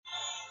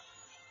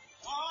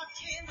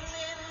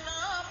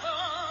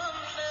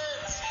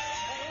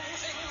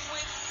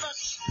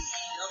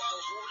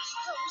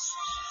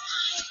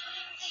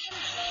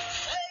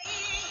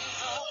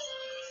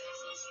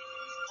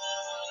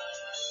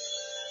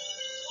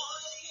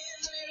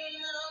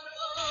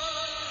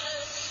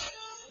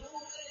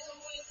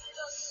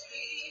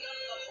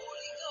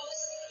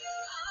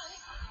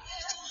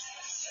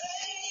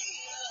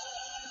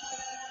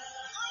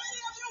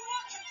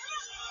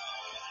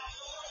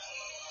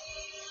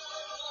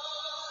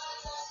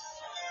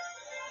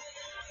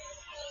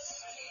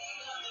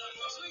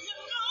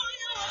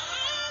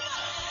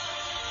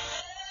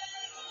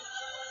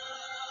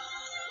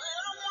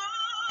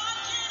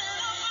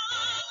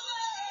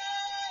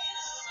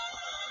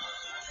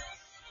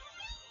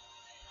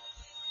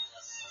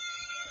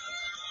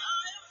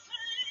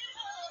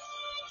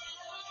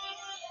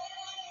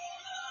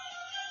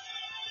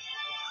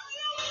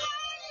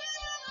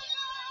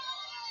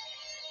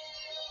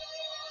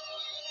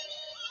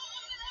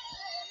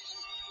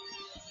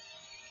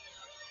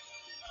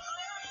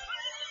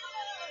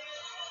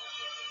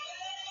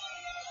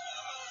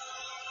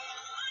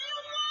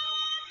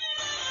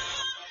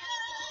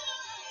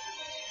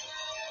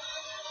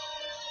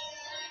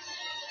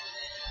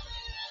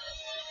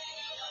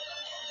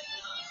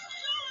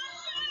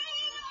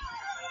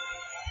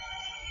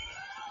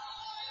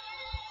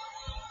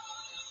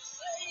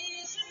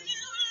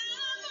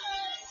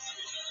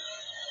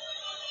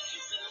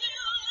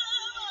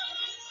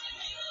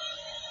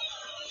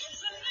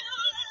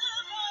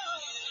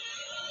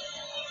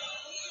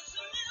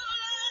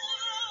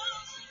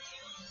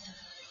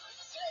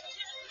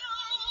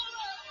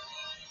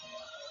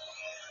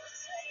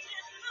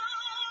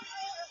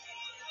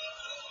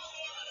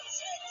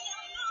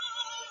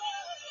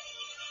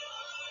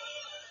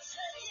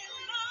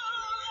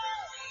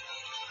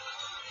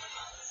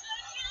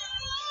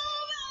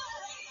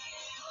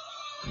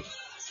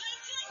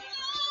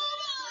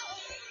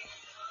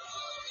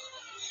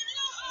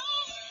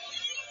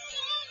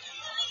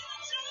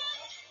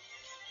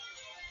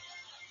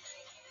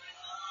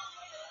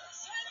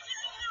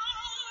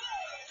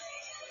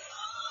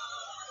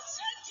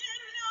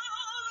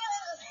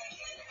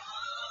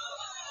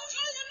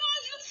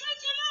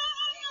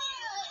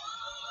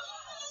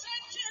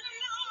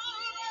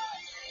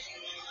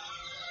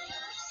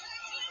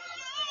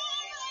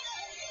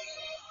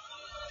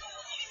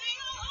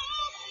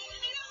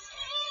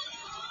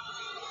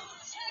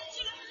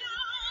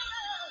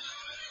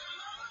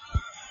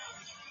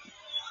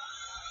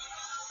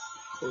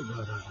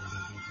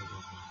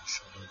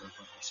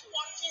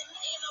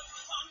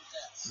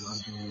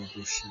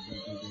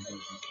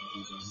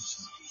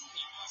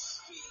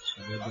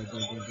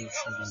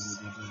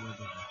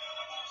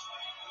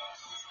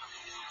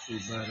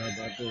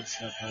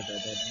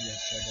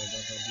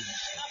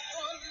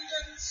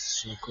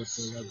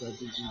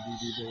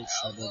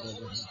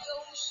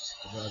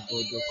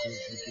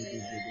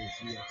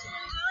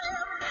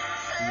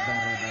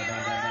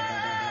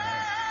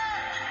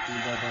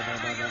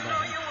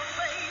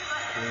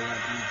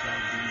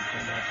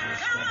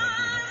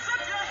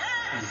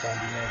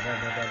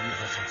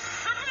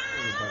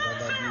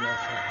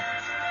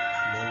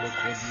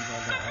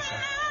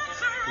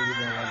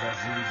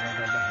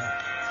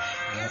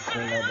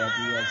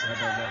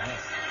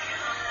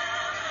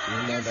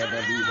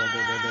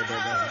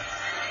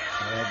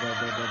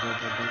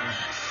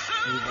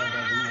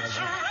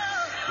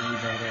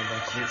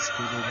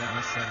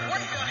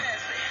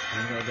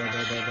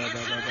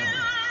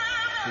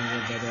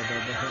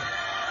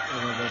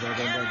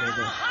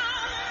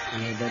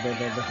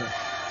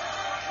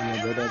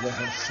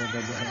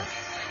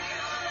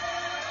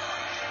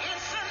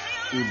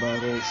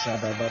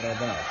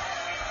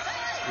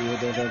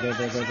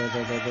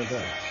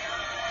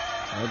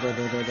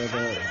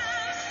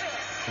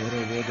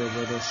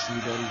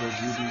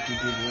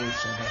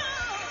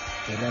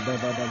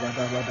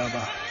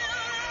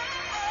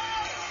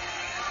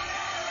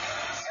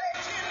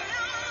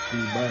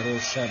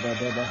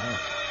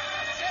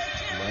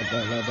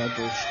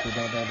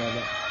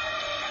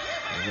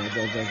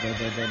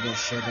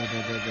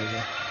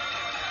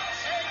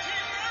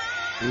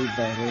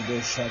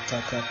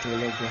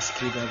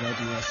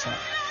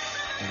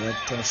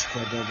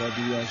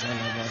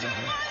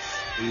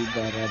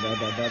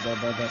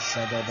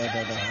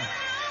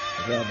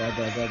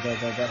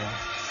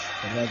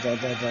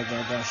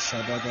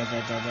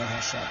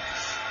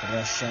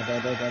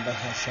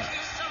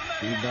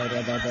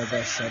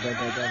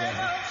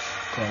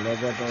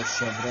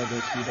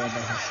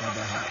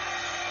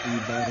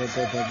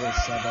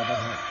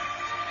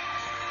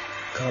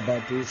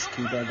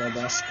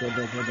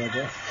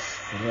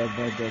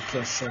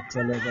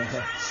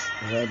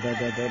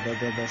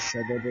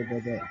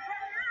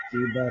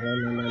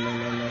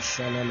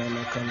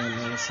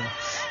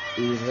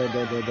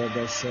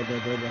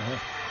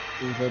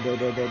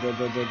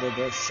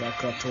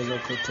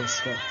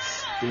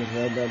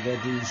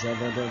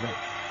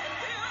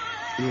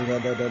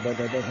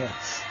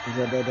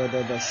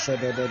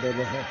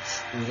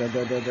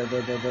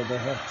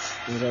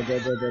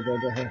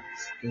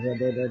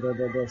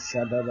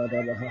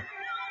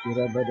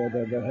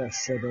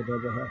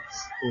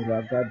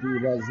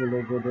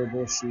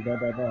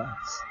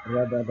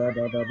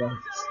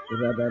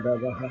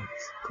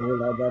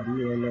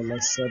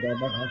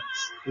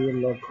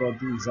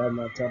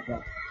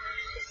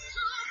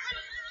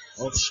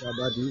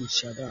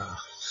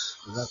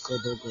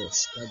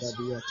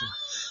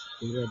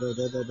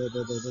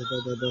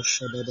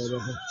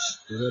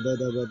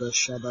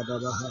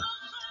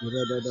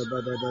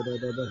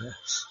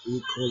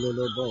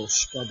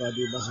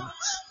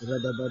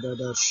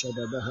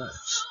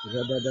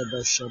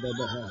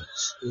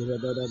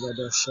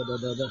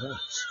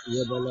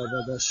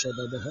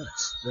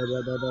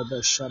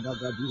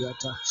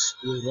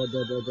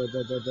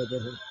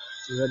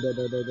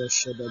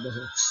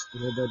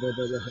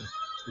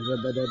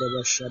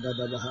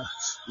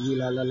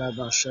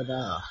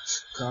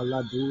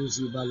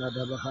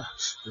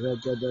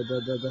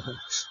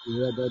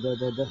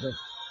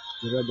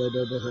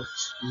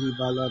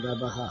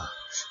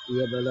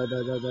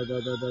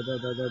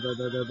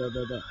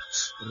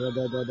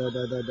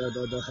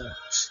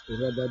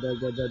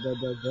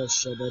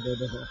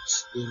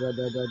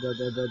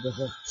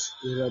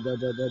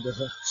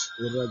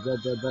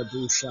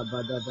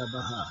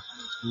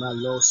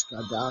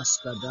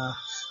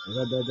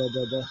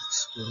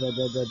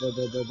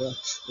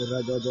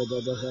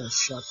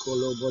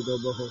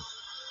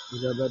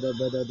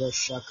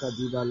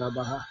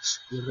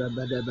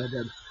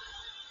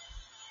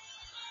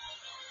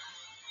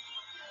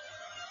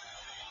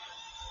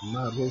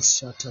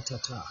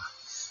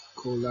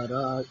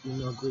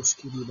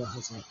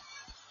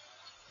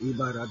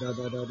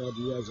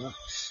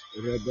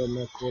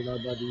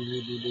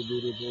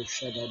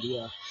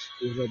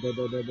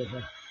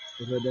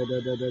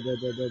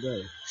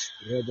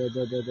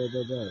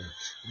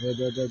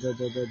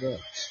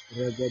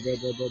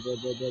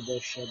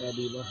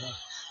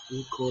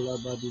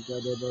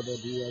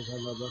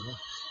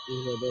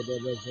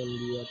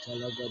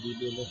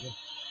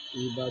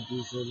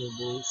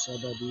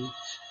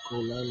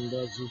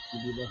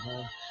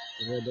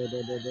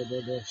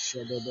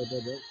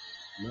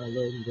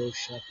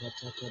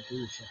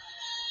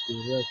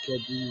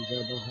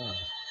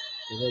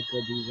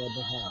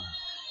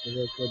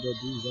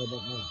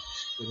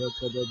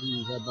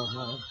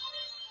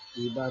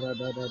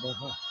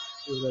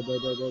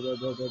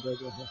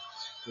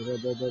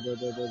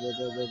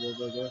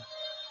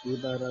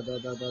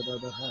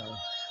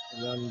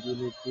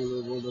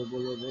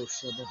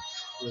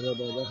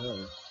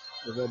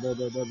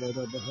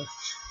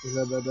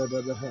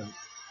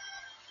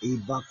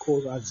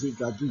Ibakora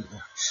zigadina,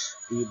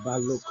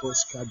 Ibalokos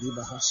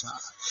kadibahasa,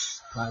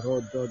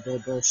 Parodo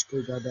dodosko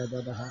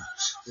dadadaha,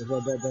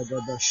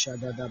 Redadada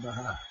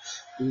shadadabaha,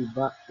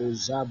 Iba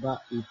Uzaba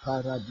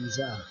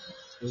Iparadiza,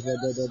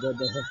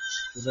 Redadadaha,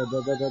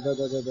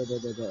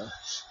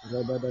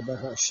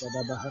 Redadadaha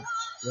shadabaha,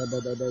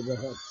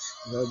 Redadadaha,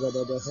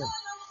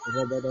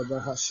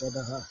 Radadabaha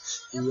shadaha,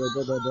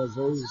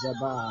 Yadadazo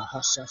Zaba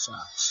Hasasa,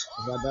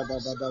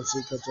 Radadada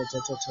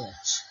Zikatata,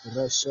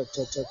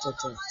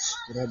 Resatata,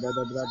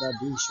 Radadada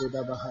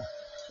Bishudabaha,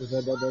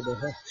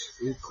 Radadada,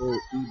 Iko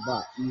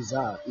Iba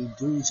Iza,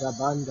 Iduza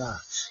Banda,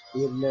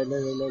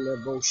 Ilele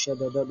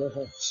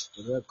Boshadabaha,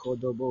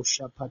 Rekodobo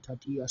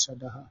Shapatatia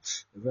Sadaha,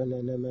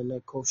 Renemene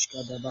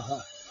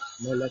Koshkadabaha,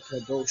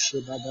 Melekado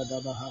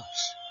Shibadabaha.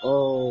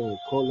 Oh,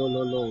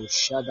 Kololo,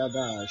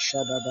 Shadada,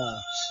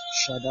 Shadada,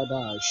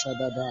 Shadada,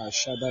 Shadada,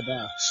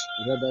 Shadada,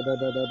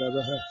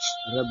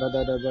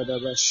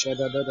 Rabadada,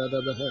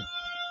 Shadada,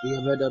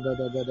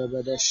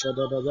 Yabadabada,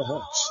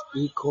 Shadada,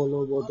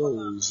 Ikolobodo,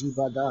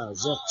 Zibada,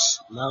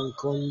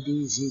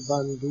 Mankondi,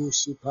 Zibandu,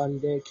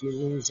 Sipande,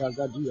 Kilin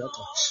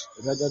Zagadiata,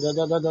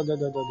 Radadada,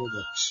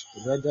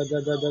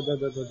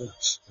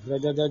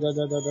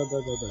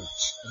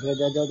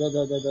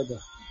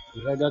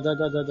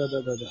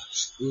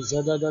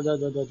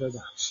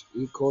 Izadadadadadada,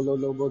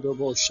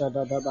 Ikololobodobo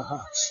Shadadabaha,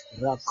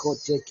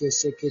 Rakote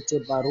Kesekete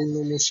Baruno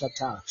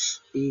Mushata,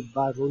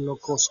 Ibaruno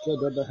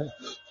Koskedabaha,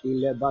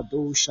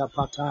 Ilebadu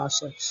Shapatas,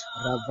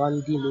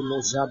 Ravandi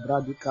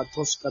Limozabradi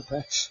Katoskape,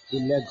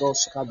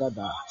 Ilegos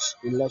Kadada,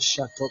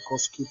 Ileshato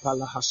Koski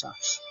Palahasa,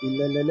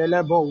 Ilele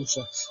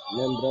Bosa,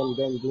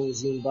 Lembrandin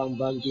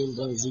Zimbambandin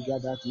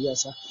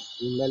Zigadiasa,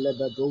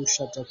 Ilebadu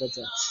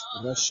Shatakata,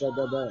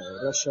 Rashadada,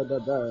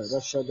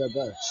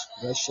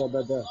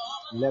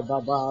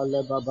 Lebaba,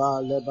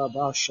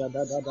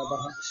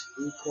 Shadadabaha,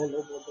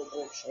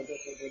 Ikolobodobo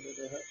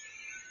Shadadabaha.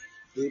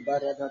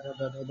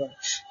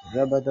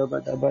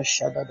 Rabadabadaba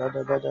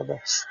shadadabadaba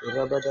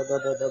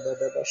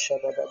Rabadabadabadaba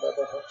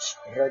shadadabadaba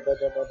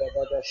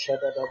Ragadabadabada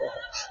shadadabaha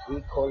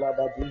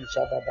Ikolabadi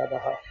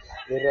shadadabaha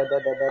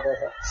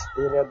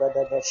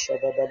Irabadabada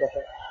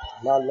shadadabaha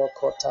La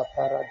Lokota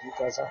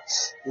Paradikaza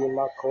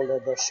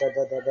Imakolaba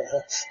shadadabaha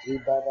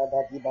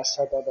Ibadabadiba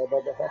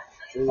shadadabaha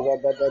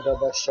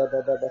Irabadabada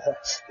shadadabaha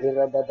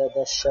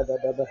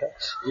Irabadabada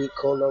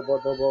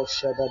Ikolobodobo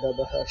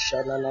shadadabaha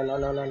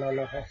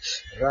Shananananananaha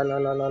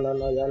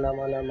Rananana yana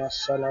mana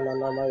masana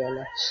nama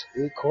yana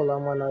ikola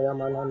mana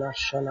yamana na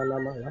shana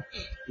nama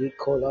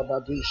ikola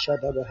badi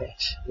shadabaha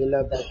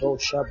ila bado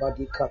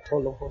shabadi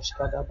katolo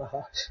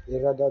hoskadabaha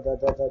irada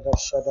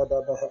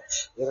shadabaha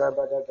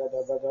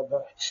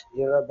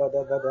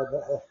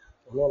irabada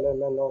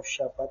no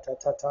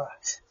shapatata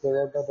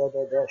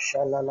irada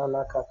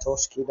shana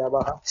katoski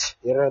dabaha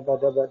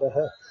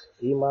irabada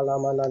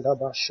Imalamana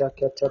daba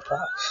shaketepa,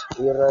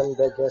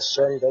 irende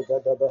gesende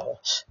gadabaha,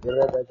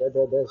 irede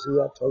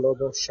gadabezia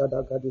tolobo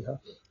shadagadiha,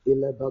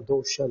 ilebado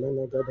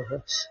shalenegadaha,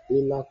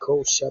 ilako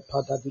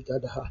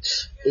shapadadigadha.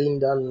 In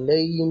the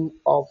name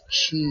of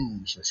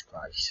Jesus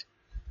Christ.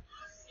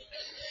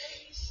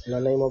 In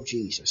the name of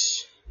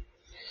Jesus.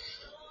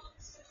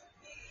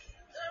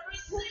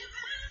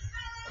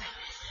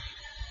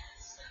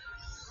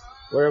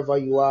 Wherever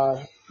you are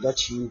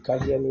that you can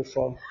hear me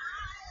from,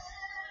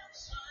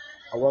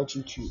 I want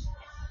you to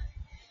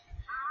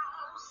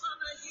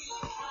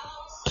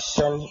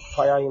send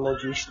fire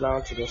emojis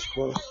now to the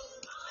screen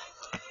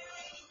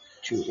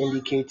to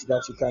indicate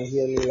that you can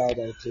hear me loud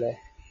and clear.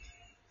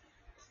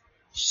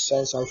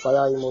 Send some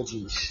fire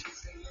emojis.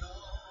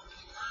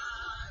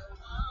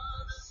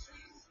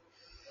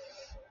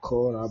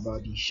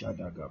 Korabadi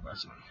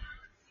Shadagabaza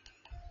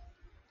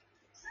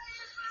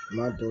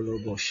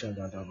Madolobo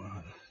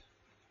Shadadabaha.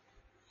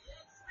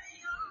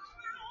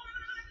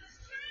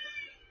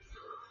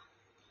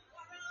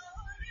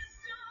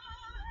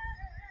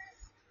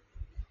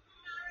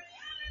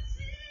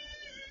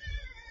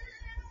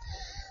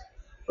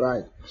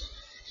 Right.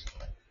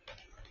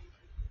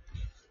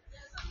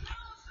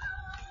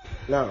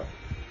 Now,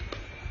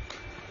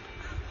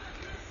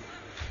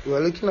 we're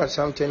looking at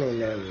something in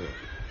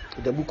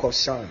the book of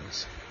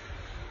Psalms.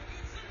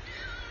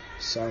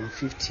 Psalm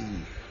 50.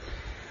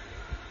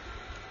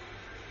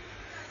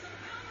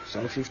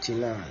 Psalm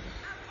 59.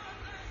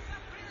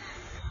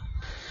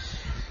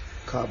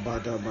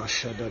 Kabadaba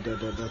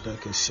Shadadadadada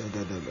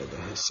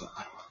Keshadadadadahasa.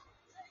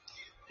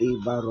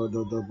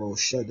 Ibarododobo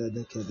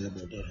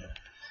Shadadakadabadaha.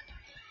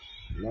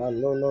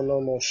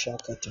 No more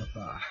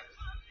Shakatapa.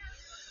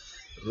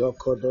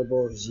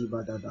 Rokodobo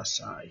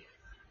Zibadadasai.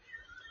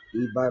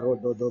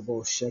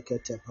 Ibarododobo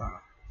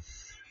Sheketepa.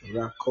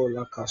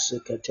 Rakola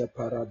Kasekete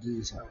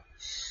Paradiza.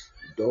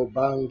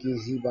 Dobangi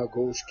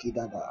Zibagoski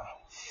Dada.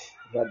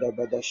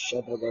 Radabada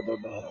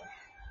Shadabadabaha.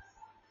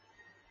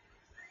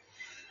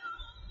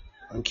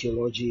 Thank you,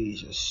 Lord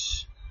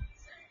Jesus.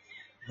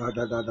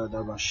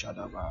 Radadadadaba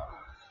Shadaba.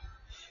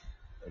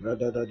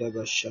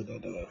 Radadadaba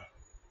Shadada.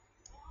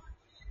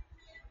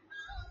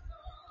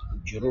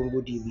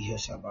 Jerombo di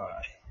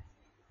Bihasabai.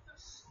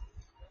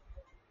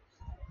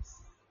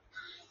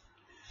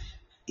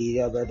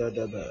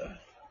 Iyabadadaba.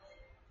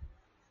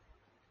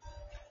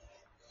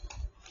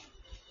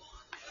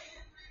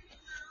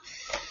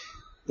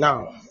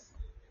 Now,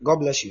 God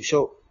bless you.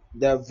 So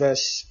the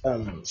verse,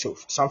 so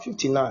Psalm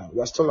 59.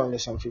 We are still on the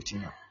Psalm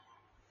 59.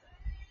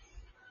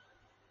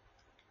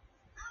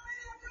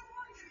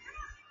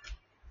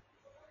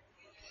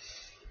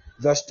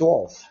 Verse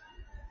 12.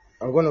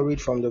 I'm going to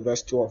read from the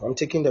verse 12. I'm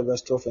taking the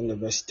verse 12 and the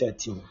verse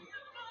 13.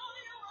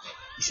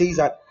 It says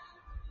that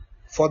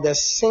for the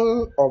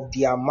sin of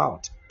their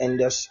mouth and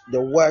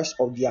the words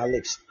of their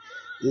lips,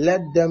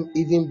 let them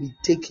even be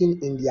taken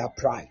in their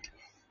pride.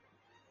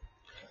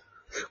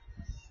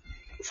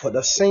 For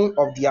the sin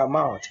of their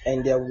mouth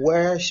and the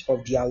words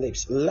of their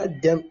lips,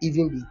 let them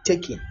even be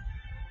taken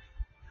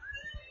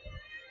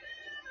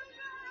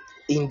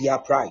in their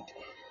pride.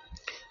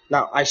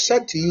 Now, I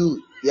said to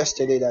you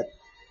yesterday that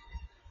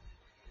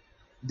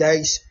there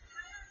is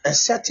a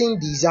certain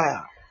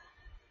desire.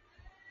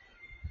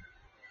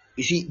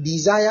 You see,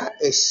 desire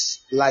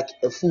is like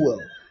a fuel.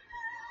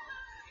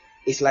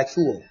 It's like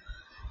fuel.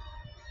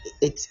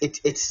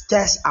 It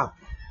stirs up.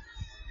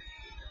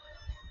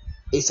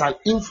 It's an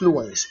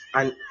influence,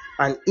 an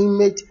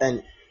innate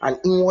and an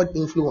inward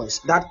influence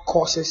that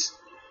causes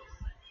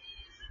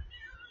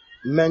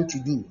men to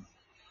do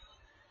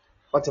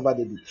whatever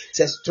they do. It's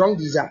a strong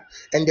desire,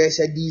 and there's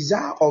a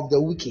desire of the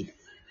wicked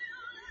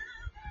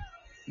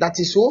that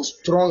is so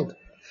strong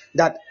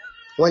that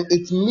when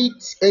it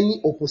meets any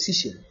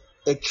opposition,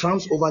 it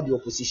trumps over the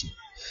opposition.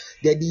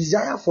 The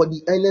desire for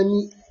the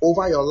enemy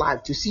over your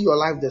life, to see your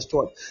life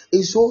destroyed,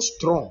 is so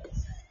strong.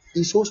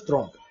 It's so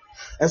strong.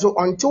 And so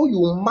until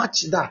you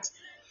match that,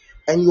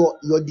 and your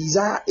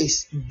desire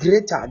is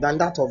greater than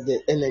that of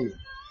the enemy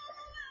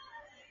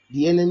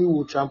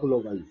will trample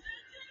over you.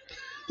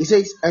 He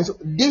says, and so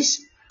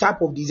this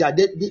type of desire,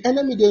 the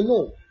enemy, they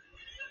know.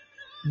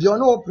 They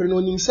know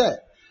prenonim say,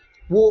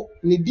 wo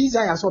ni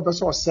desire so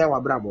person o say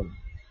wa brabo.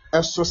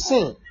 Eso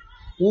sin,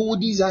 wo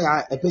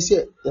desire e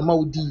pese e ma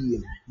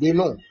odi. They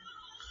know.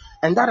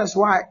 And that is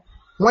why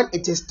when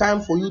it is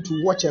time for you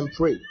to watch and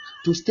pray,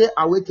 to stay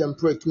awake and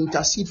pray, to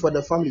intercede for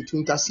the family, to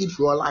intercede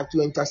for your life,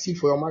 to intercede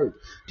for your marriage,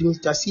 to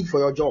intercede for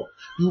your job,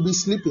 you'll be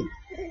sleeping.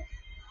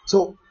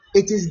 So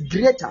it is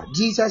greater.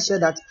 Jesus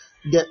said that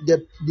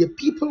the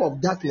people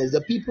of darkness,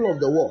 the people of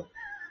the world,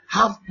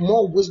 have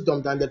more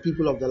wisdom than the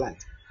people of the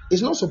light.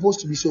 It's not supposed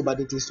to be so, but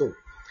it is so.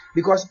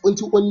 Because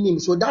unto only,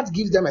 so that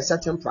gives them a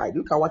certain pride.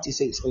 Look at what he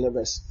says in the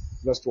verse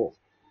 12.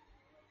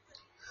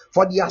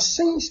 For the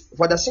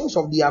sins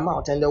of their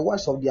mouth and the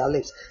words of their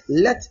lips,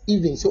 let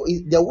even, so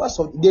the words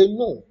of, they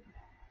know.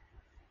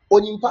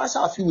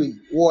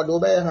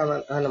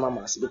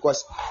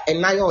 Because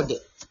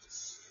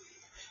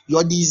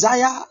your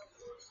desire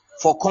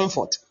for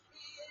comfort,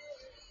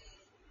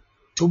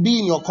 to be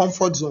in your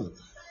comfort zone.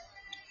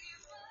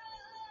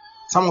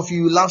 Some of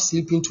you love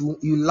sleeping too.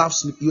 You love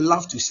sleep. You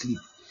love to sleep.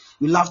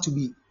 You love to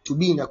be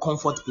in a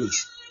comfort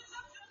place.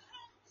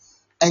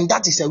 And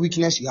that is a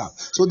weakness you have.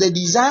 So the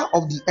desire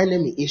of the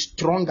enemy is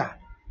stronger.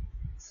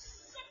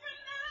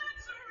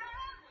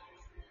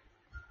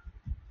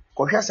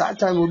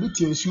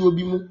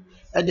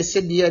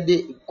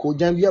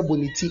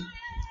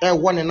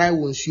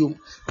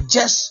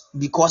 Just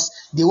because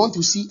they want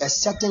to see a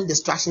certain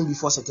distraction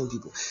before certain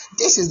people.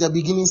 This is the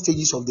beginning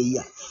stages of the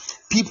year.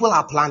 People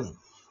are planning.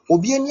 But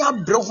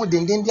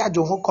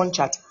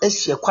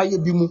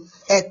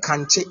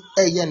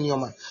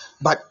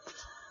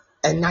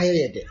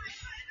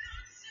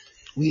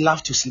we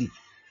love to sleep.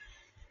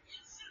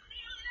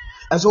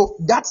 And so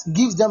that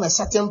gives them a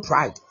certain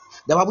pride.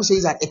 The Bible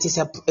says that it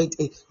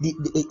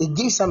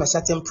gives them a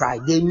certain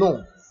pride. They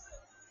know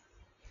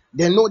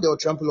they'll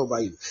trample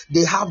over you.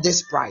 They have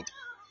this pride.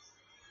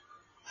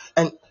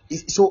 And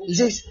so it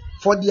says,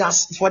 for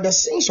the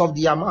sins of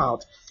their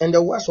mouth and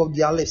the words of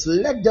their lips,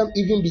 let them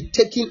even be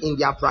taken in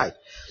their pride.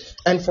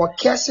 And for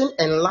cursing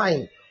and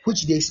lying,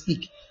 which they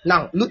speak.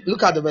 Now,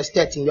 look at the verse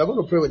 13. We are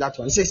going to pray with that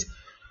one. It says,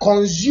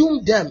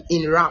 consume them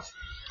in wrath.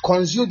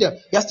 Consume them.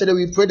 Yesterday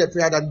we prayed the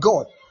prayer that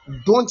God,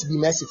 don't be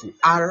merciful.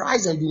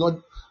 Arise and do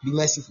not be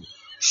merciful.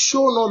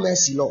 Show no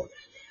mercy, Lord.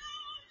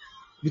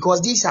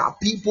 Because these are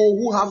people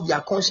who have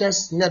their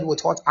conscience knit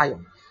with hot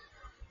iron.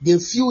 They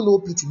feel no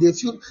pity.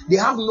 They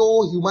have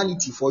no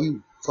humanity for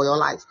you, for your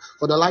life,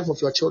 for the life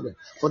of your children,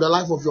 for the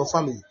life of your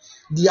family.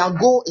 Their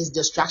goal is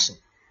distraction.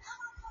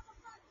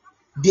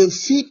 They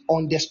feed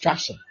on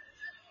distraction.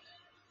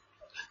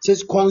 It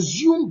says,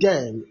 consume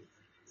them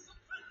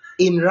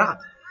in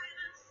wrath.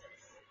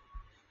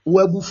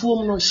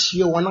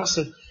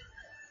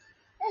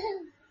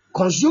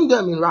 Consume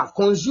them in wrath.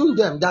 Consume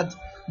them that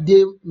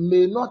they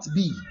may not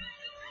be.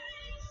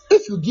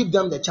 If you give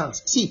them the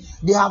chance. See,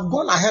 they have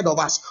gone ahead of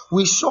us.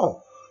 We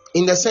saw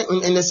in the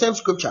same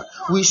scripture.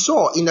 We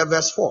saw in the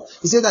verse 4.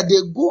 It says that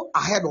they go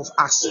ahead of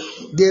us.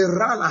 They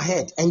run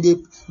ahead and they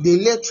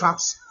lay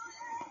traps.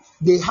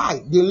 They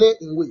hide. They lay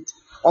in wait.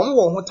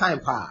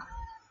 Time.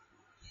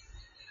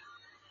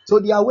 So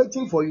they are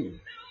waiting for you.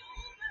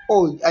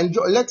 Oh,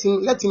 enjoy. Let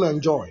him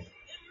enjoy.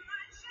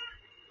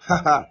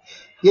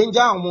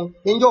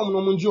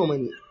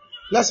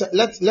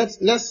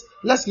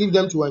 Let's leave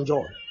them to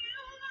enjoy.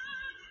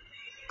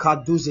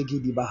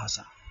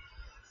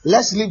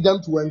 Let's leave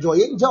them to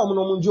enjoy.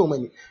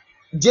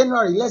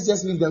 January, let's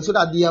just leave them so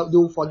that they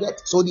will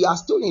forget. So they are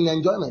still in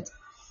enjoyment.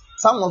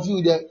 Some of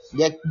you,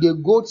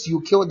 the goats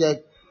you kill,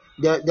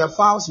 the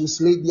fowls you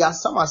slay,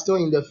 some are still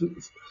in the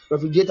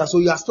refrigerator. So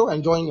you are still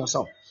enjoying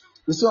yourself.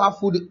 You still have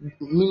food.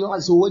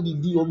 So what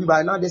did you do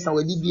by now? This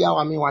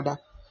and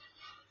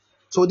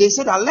so they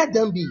said that let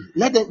them be.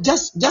 Let them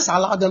just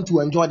allow them to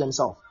enjoy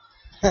themselves.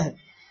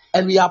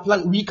 And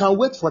we can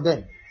wait for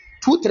them.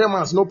 2-3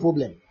 months, no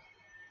problem.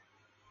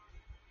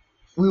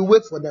 We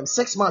wait for them.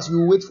 6 months, we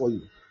will wait for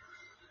you.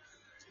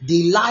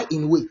 They lie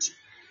in wait.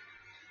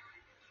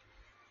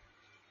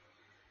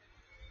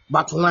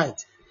 But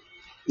tonight,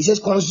 it says,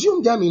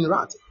 consume them in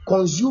wrath.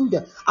 Consume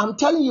them. I'm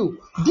telling you,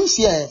 this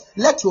year,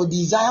 let your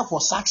desire for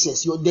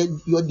success, your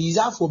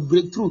desire for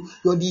breakthrough,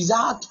 your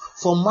desire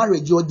for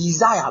marriage, your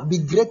desire be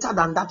greater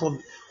than that of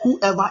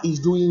whoever is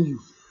doing you.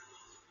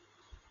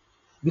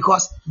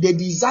 Because the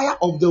desire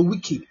of the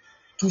wicked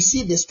to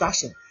see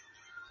destruction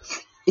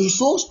is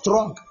so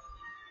strong.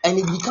 And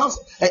it becomes,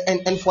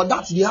 and for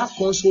that they have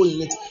console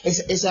in it.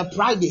 It's a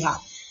pride they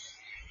have.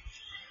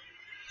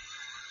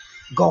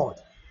 God,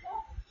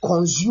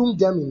 consume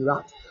them in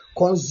wrath.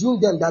 Consume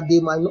them that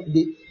they might not,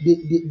 they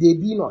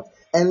be not.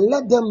 And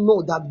let them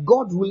know that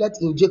God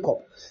ruleth in Jacob,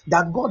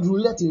 that God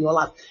ruleth in your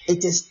life.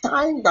 It is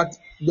time that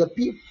the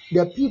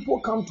people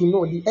come to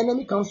know, the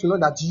enemy comes to know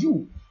that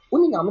you,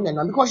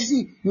 because you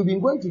see, you've been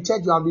going to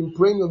church, you have been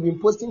praying, you've been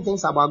posting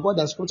things about God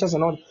and scriptures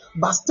and all,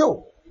 but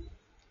still,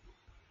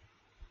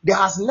 there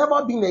has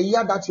never been a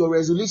year that your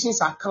resolutions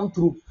have come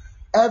through.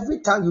 Every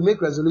time you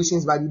make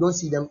resolutions, but you don't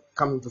see them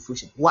come into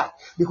fruition. Why?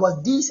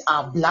 Because these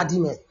are bloody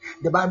men.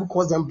 The Bible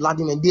calls them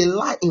bloody men. They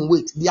lie in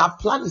wait. Their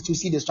plan is to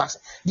see destruction.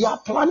 They are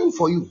planning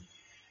for you.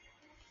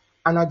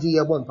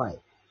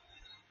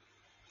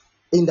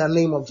 In the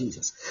name of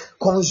Jesus,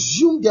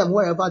 consume them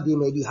wherever they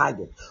may be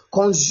hiding.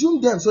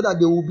 Consume them so that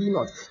they will be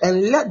not.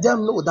 And let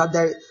them know that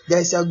there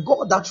is a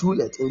God that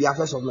ruleth in the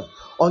affairs of men,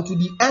 unto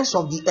the ends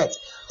of the earth.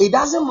 It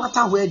doesn't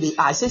matter where they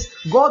are. It says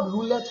God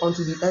ruleth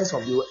unto the ends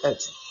of the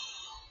earth.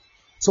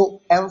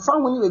 So, and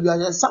from when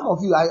you, some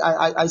of you,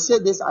 I say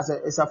this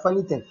as a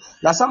funny thing.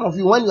 That some of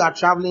you, when you are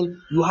traveling,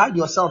 you hide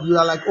yourself. You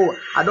are like, oh,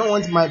 I don't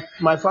want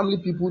my family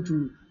people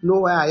to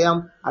know where I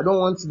am. I don't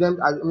want them.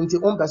 I mean,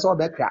 to own person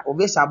background.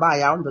 Obviously,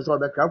 I own person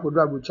background. Could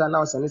do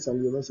channel send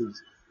you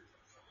messages.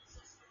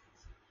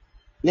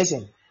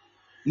 Listen,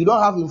 you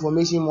don't have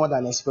information more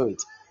than a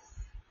spirit.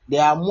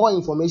 There are more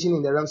information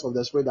in the realms of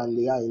the spirit than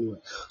they are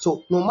anywhere.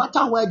 So, no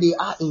matter where they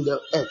are in the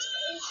earth,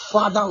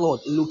 Father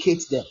Lord,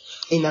 locate them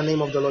in the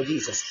name of the Lord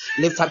Jesus.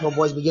 Lift up your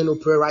voice, begin to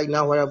pray right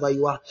now wherever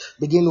you are.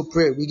 Begin to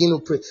pray.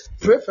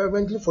 Pray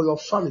fervently for your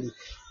family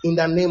in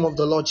the name of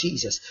the Lord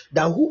Jesus.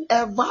 That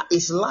whoever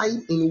is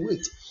lying in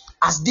wait,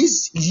 as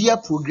this year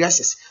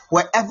progresses,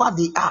 wherever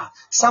they are,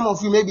 some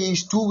of you maybe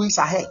it's 2 weeks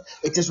ahead,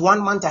 it is 1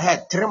 month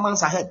ahead, 3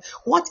 months ahead,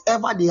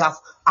 whatever they have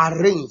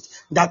arranged,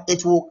 that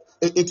it will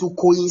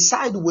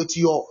coincide with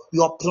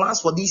your plans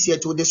for this year,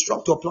 to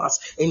disrupt your plans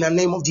in the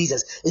name of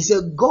Jesus. It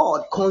said,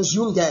 God,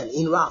 consume them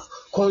in wrath.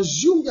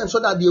 Consume them so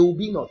that they will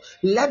be not.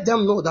 Let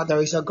them know that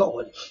there is a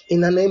God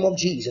in the name of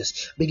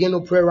Jesus. Begin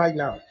to pray right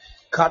now.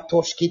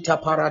 Katoskita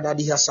parada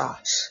diasa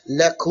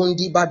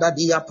lekundi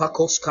badadia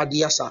pakoska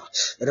diasa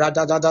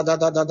rada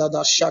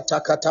da shata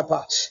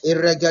katapa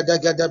irregada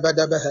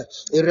badabaha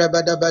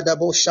irrebada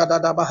badabo shada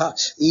baha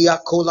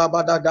iakola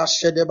badada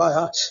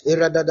shedebaha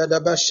irreda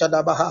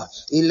bashada baha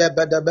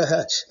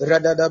ilebadabaha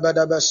rada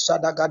badaba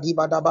sadagadi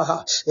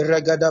badabaha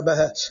irregada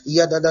baha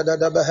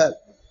yada baha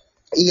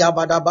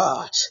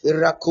Iyabadaba,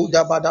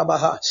 Irakuda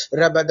Badabaha,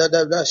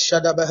 Rabadada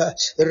Shadabaha,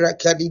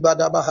 Irakadi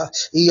Badabaha,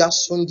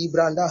 Iyasundi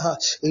Brandaha,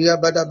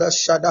 Iyabadaba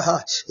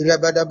Shadaha,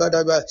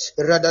 Rabadabadaba,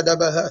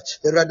 Radadabaha,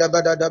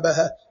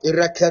 Radabadabaha,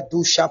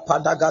 Irakadusha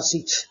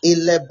Padagasi,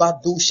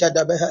 Ilebadu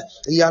Shadabaha,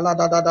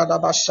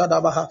 Yaladadaba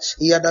Shadabaha,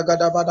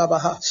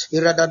 Yadagadabadabaha,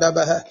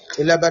 Iradadabaha,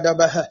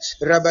 Ilabadabaha,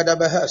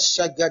 Rabadabaha,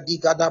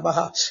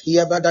 Shagadigadaba,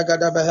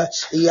 Yabadagadabaha,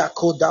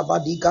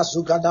 Yakodabadiga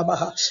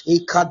Zugadabaha,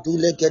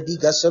 Ikadule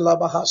Gediga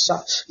Salabahasa.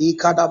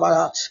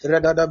 Ikadabaha,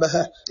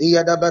 Radadabaha,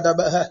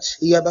 Yadabadabaha,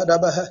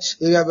 Yabadabaha,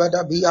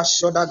 Yabadabia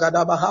Soda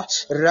Gadabaha,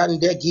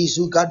 Rande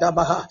Gizu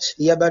Gadabaha,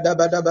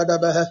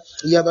 Yabadabadabaha,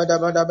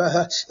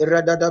 Yabadabadabaha,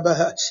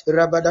 Radadabaha,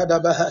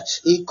 Rabadadabaha,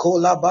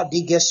 Ikola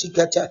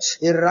Badigesikata,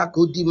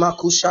 Irakudi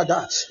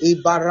Makushada,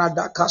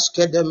 Ibarada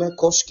Kaskedeme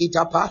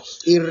Koskitapa,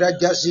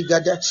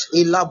 Iragazigada,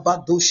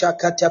 Ilabadusha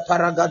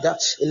Kataparagada,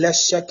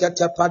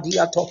 Leshekata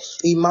Padiato,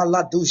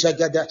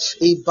 Imaladujagada,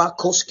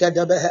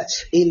 Ibakoskedabeha,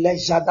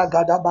 Ilejada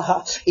Gadabaha.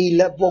 baha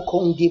ile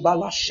bokondi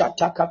bala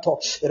shatakato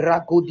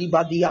ragudi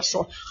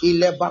badiaso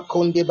ile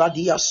bakonde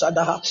badia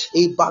sadaha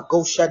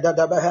ibago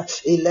shadadabaha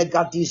ile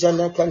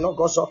gadizene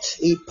kenogoso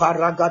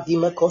iparagadi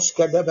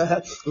mekoske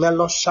debaha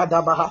melo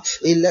shadabaha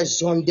ile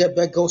zonde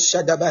bego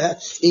shadabaha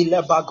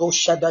ile bago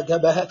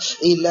shadagabaha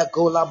ile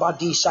gola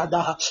badi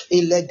sadaha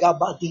ile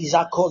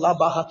gabadiza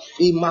kolabaha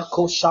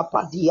imako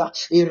shapadia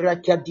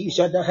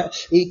irekadiza daha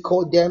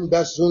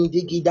ikodembe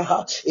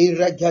zundigidaha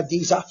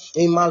iregadiza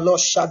imalo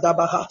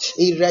shadabaha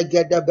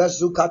iregedebe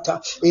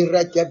zukata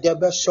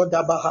iregedebe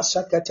shodabaha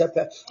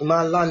sakatepe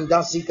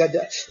malanda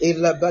zigada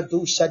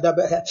ilebedu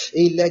shadabaha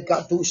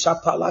ilegadu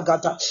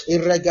shapalagata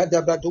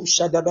iregedebe du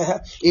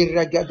shadabaha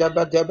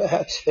iregedebe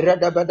debeha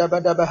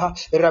redebedebedebeha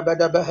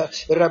rebedebeha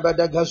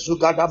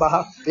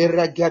rebedegazugadabaha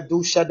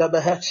iregedu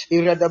shadabaha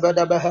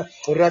iredebedebeha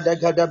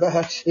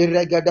redegedebeha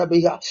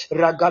iregedebeha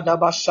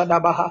ragadaba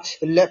shadabaha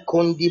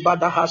lekundi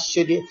badaha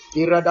shidi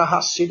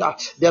iradaha shida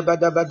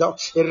debedebedo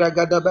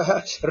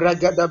iregedebeha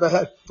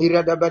regedebeha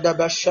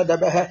iredebedebe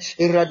shadabaha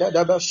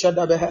iredebe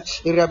shadabaha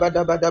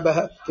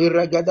irebedebedebeha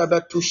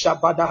iregedebe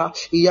tushabadaha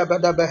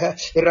iyebedebeha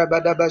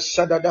irebedebe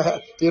shadadaha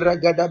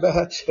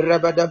iregedebeha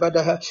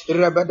rebedebedeha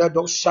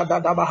irebededo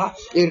shadadabaha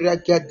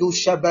iregedu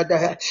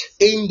shabedeha.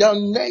 In the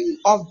name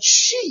of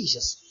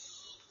Jesus.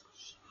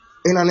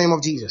 In the name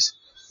of Jesus.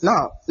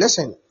 Now,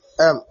 listen.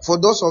 For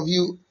those of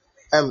you,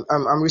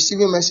 I'm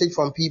receiving message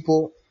from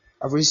people.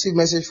 I've received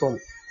message from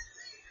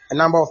a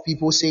number of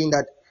people saying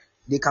that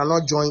they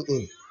cannot join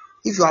in.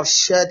 If you have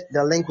shared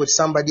the link with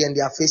somebody and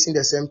they are facing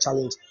the same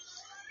challenge,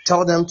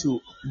 tell them to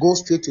go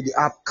straight to the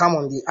app, come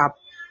on the app,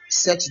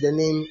 search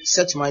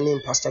my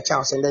name, Pastor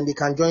Charles, and then they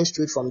can join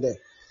straight from there.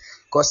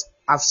 Because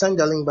I've sent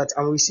the link, but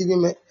I'm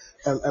receiving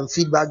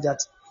feedback that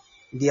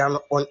they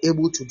are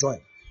unable to join.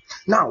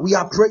 Now, we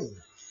are praying.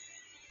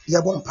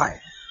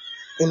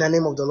 In the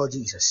name of the Lord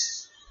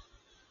Jesus.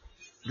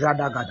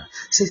 Gada.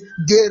 Says,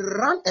 they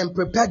ran and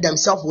prepared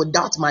themselves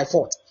without my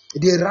fault.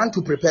 They ran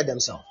to prepare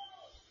themselves.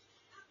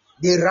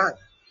 They ran.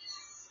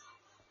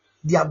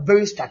 They are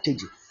very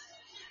strategic.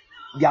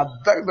 They are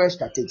very, very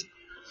strategic.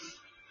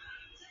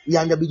 We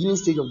are in the beginning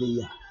stage of the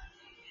year.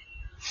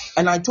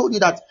 And I told you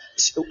that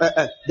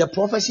the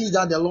prophecies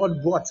that the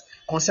Lord brought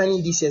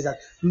concerning this is that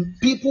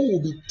people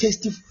will be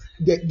tasty.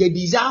 The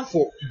desire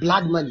for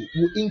blood money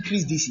will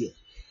increase this year.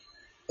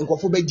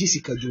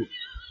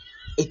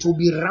 It will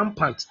be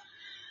rampant.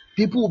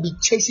 People will be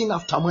chasing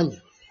after money.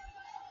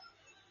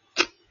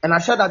 And I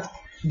said that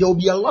there will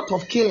be a lot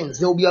of killings.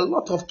 There will be a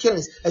lot of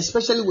killings,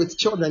 especially with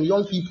children,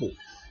 young people.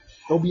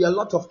 There will be a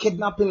lot of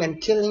kidnapping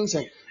and killings,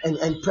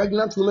 and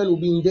pregnant women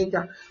will be in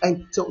danger.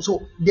 And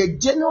so the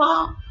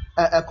general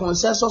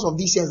consensus of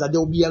this is that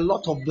there will be a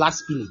lot of blood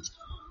spillage.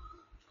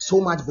 So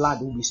much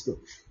blood will be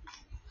spilled.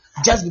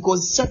 Just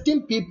because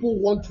certain people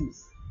want to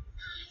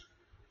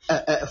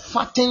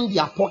fatten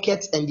their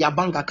pockets and their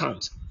bank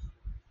accounts.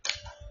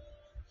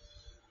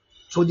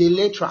 So they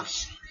lay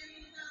traps.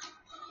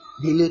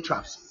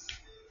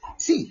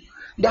 See,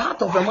 the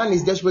heart of a man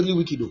is desperately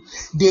wicked.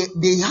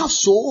 They have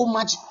so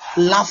much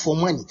love for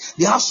money.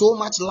 They have so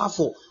much love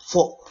for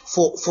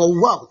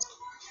wealth,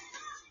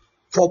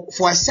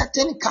 for a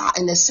certain car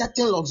and a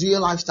certain luxury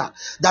lifestyle,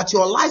 that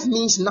your life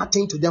means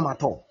nothing to them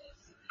at all.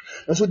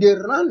 And so they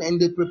run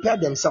and they prepare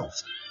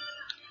themselves.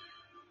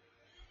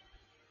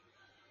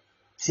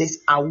 It says,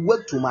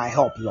 awake to my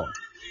help, Lord.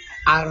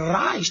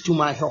 Arise to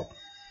my help.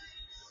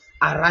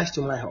 Arise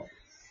to my help.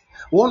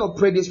 We want to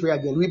pray this prayer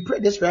again. We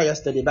prayed this prayer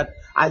yesterday, but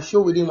I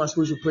feel within my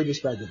spirit to pray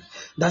this prayer again.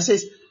 That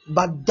says,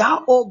 but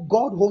thou, O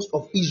God, host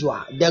of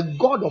Israel, the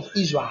God of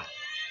Israel,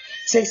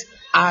 says,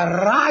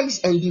 arise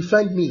and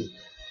defend me.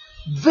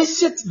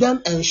 Visit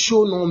them and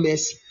show no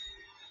mercy.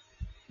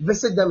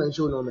 Visit them and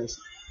show no mercy.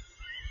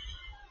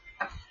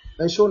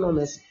 And show no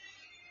mercy.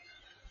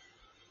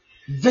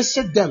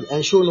 Visit them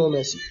and show no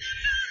mercy.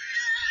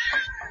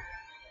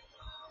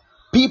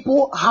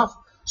 People have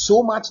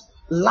so much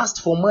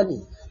lust for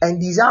money and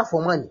desire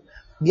for money.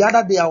 The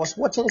other day I was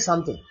watching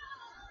something.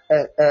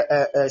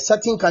 A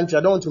certain country,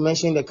 I don't want to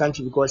mention the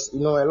country because a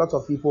lot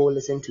of people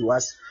listen to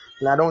us,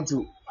 and I don't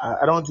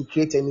want to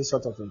create any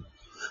sort of thing.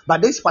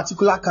 But this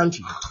particular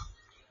country,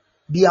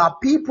 there are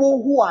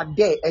people who are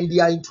there and they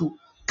are into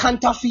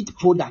counterfeit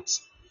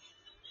products.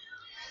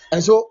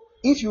 And so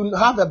if you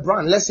have a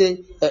brand, let's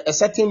say a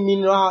certain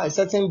mineral, a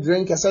certain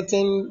drink, a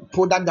certain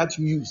product that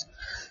you use,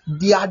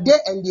 they are there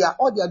and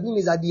all they are doing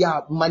is that they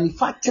are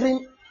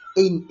manufacturing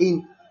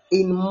in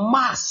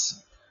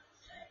mass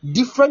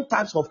different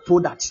types of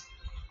products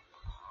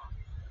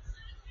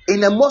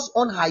in a most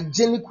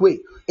unhygienic way,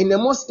 in a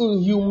most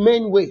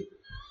inhumane way,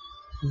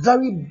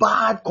 very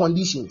bad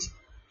conditions,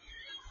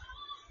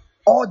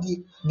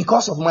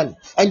 because of money.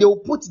 And they will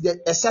put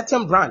a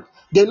certain brand.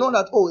 They know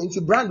that, it's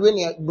a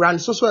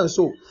brand so and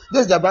so.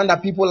 This is the brand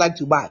that people like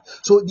to buy.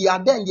 So they are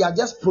there and they are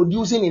just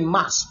producing in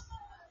mass,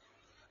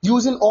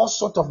 using all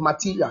sorts of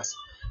materials.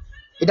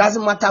 It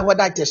doesn't matter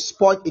whether it is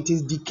spoiled, it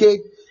is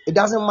decayed. It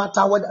doesn't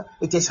matter whether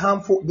it is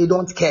harmful. They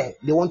don't care.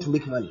 They want to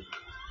make money.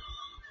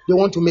 They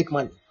want to make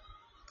money.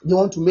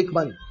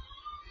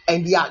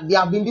 And they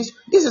have been this.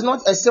 This is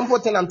not a simple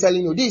thing I'm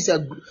telling you. This is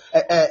an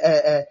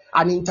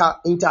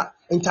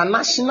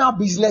international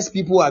business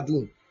people are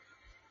doing.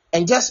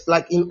 And just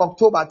like in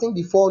October, I think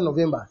before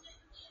November,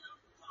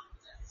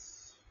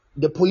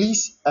 the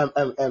police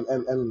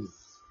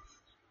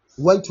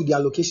went to their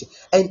location,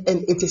 and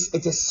it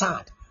is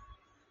sad.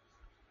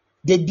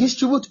 They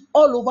distribute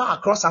all over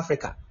across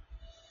Africa,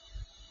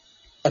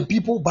 and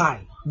people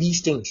buy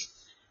these things,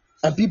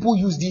 and people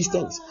use these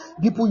things.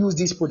 People use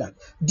this product.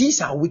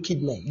 These are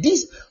wicked men.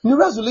 This new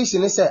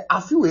resolution is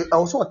I feel I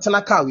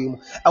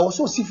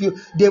also see feel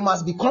they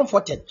must be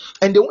comforted,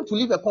 and they want to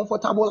live a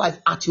comfortable life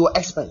at your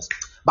expense.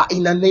 But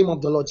in the name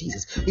of the Lord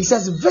Jesus, He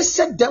says,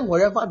 visit them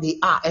wherever they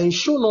are and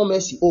show no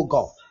mercy, oh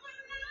God.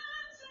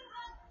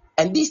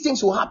 And these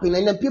things will happen,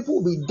 and then people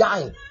will be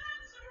dying.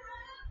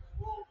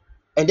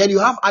 And then you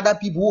have other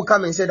people who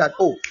come and say that,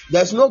 oh,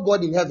 there's no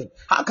God in heaven.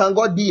 How can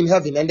God be in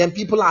heaven? And then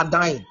people are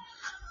dying.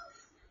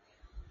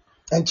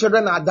 And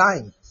children are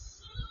dying.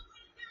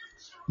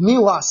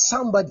 Meanwhile,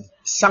 somebody,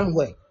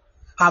 somewhere,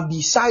 have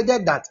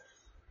decided that,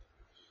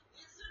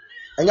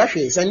 and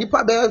actually, it's a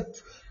nipa bear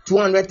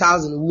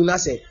 200,000, we not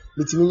say,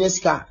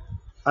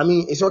 I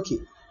mean, it's okay.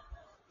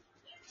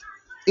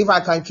 If I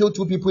can kill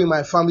 2 people in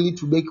my family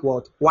to make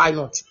what? Why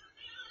not?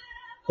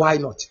 Why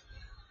not?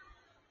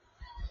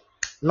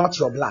 Not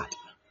your blood.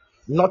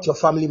 Not your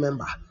family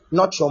member,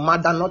 not your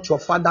mother, not your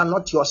father,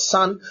 not your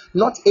son,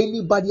 not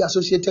anybody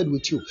associated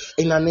with you.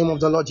 In the name of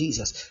the Lord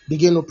Jesus,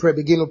 begin to pray,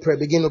 begin to pray,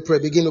 begin to pray,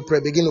 begin to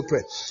pray, begin to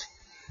pray,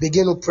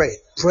 begin to pray,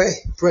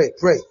 pray.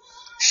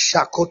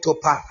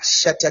 Shakotopa,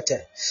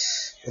 shetete,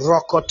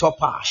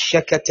 rokotopa,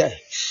 shekete,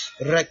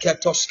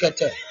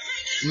 reketoskete,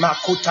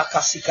 makuta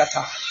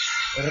kasikata,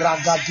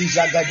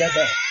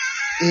 ragadizagadebe,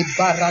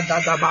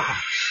 ibaradadabaha.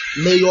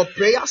 May your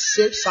prayer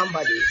save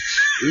somebody.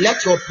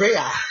 Let your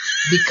prayer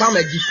become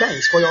a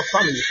defense for your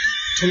family.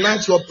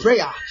 Tonight your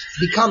prayer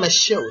become a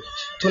shield.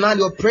 Tonight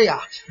your prayer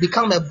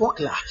become a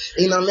buckler.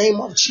 In the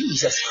name of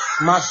Jesus.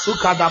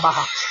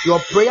 Your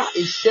prayer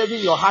is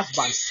saving your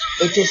husband.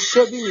 It is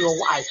saving your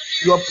wife.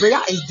 Your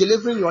prayer is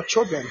delivering your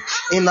children.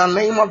 In the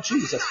name of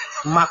Jesus.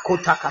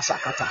 Makota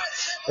kasakata.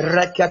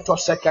 Reketo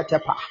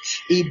seketepa.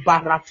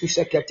 Ibaratu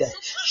sekete.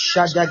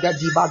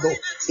 Shadagadibado.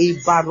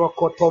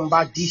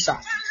 Ibarokotomba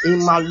disa.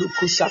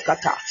 Imaluku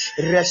sakata.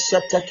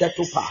 Resete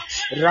ketupa.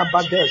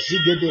 Rabade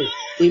zigede.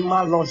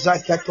 Imaloza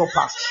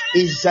ketopa.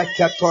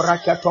 Izeketora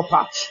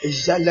ketopa.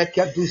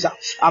 Zelekeduza.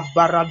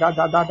 Abarada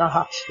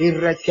dadaha.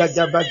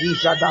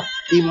 Irekedabadizada.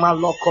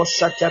 Imaloko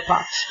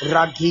setepa.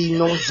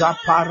 Ragino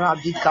zapara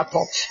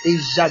dikato.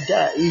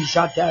 Ijada.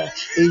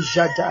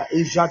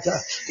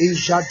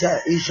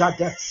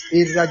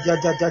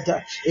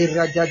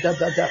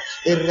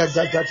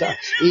 Irradadada.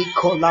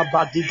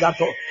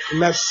 Ikolabadigato.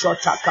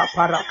 Mesota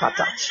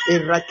kaparakata.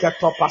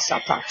 Ireketo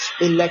pasata.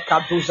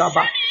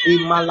 Ilekaduzaba.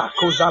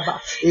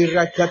 Imalakozaba.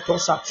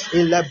 Ireketosa.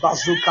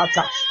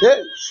 Ilebazukata.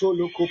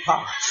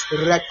 Sulukupa.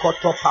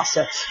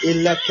 Rekotopase.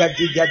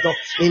 Ilekedigedo.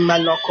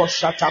 Imaloko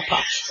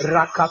shatapa.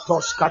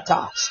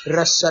 Rakatoskata.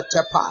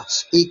 Resetepa.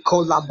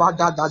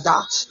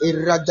 Ikolabadadada.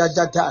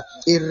 Irradadada.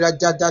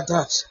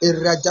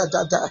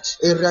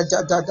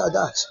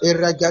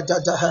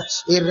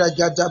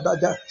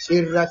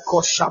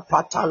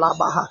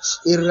 Irrekoshapatalabaha.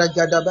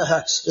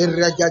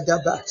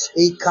 Irregadaba.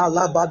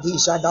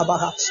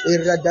 Ikalabadizadabaha.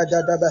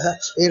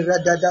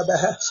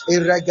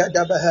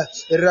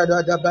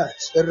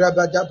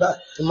 Irregadaba.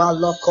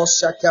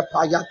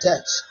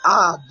 Malokosakepayate.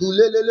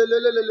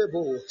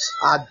 Dulelelelelelebo.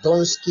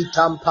 Adonski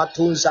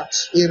tampatunza.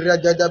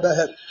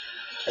 Irregadaba.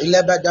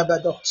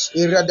 Ilebadabado,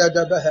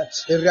 Iradadabaha,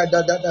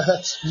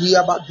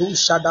 Yabadu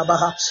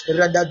Shadabaha,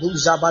 Radadu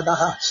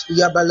Zabadaha,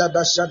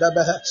 Yabalaba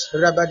Shadabaha,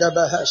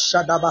 Rabadabaha,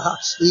 Shadabaha,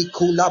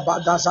 Ikula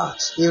Badaza,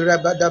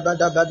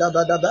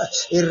 Irabadabadabadabadaba,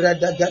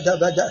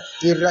 Iragadaha,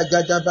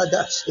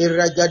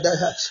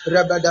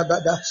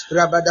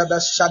 Rabadaba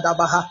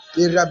Shadabaha,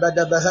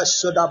 Irabadabaha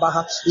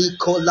Sudabaha,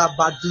 Ikola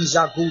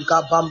Badiza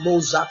Guga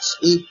Bamboza,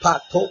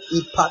 Ipato,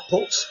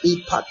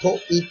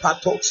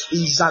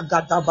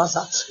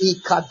 Izagadabaza,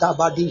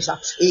 Ikadaba.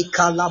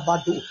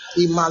 Ikalabadu,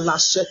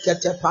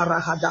 Imalasekete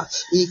Parahada,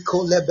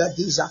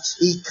 Ikolebediza,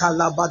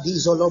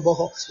 Ikalabadizo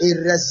Loboho,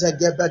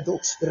 Irezegebedu,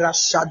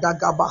 Rashada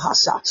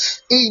Gabahasa.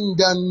 In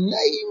the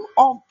name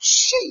of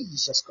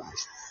Jesus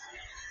Christ.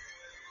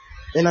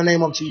 In the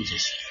name of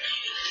Jesus.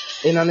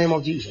 In the name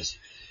of Jesus.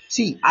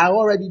 See, I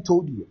already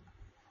told you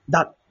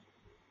that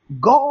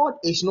God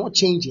is not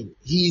changing.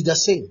 He is the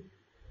same.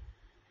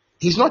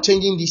 He's not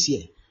changing this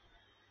year.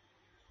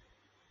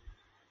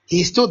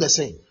 He's still the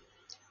same.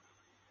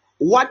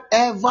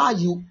 Whatever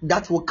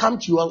that will come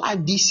to your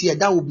life this year,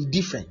 that will be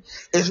different.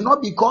 It's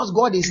not because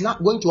God is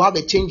not going to have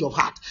a change of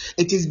heart.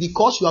 It is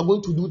because you are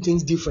going to do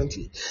things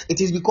differently.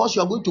 It is because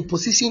you are going to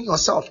position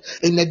yourself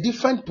in a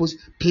different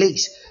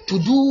place to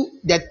do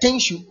the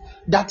things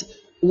that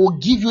will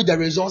give you the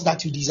results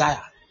that you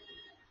desire.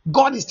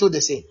 God is still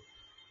the same.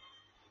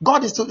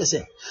 God is still the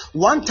same.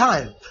 One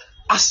time,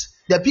 as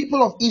the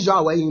people of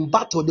Israel were in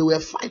battle, they were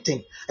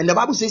fighting, and the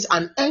Bible says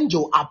an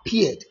angel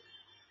appeared.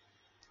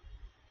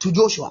 to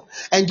Joshua.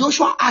 And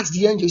Joshua asked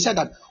the angel, he said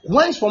that,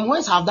 from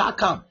whence have thou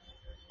come?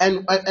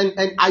 And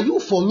are you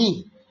for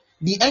me?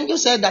 The angel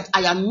said that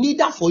I am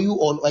neither for you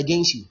or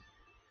against you.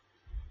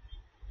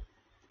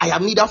 I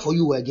am neither for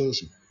you or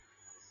against you.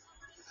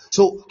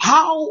 So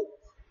how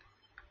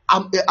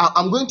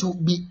I'm going to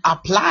be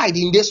applied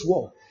in this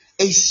world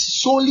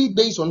is solely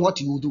based on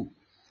what you do.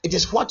 It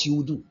is what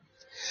you do.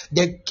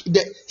 The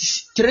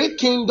three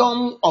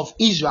kingdoms of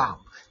Israel,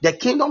 the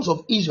kingdoms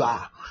of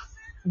Israel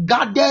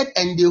gathered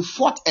and they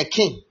fought a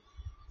king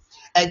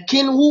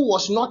who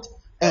was not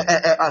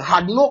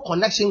had no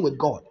connection with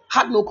God,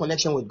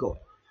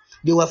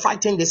 They were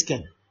fighting this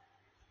king.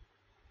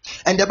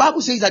 And the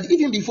Bible says that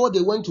even before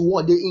they went to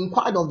war, they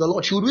inquired of the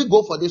Lord, should we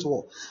go for this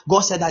war?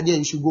 God said that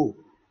you should go.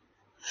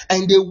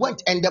 And they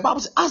went, and the Bible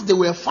says, as they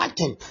were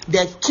fighting,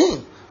 the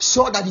king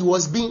saw that he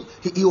was being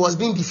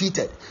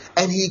defeated,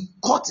 and he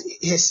caught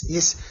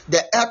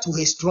the heir to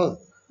his throne,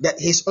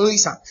 his only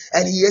son,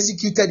 and he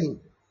executed him.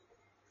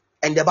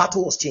 And the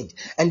battle was changed.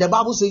 And the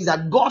Bible says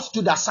that God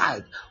stood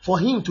aside for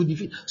him to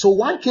defeat. So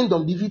one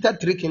kingdom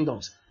defeated three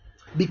kingdoms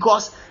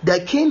because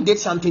the king did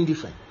something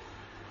different.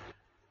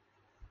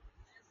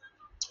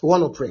 We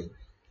want to pray.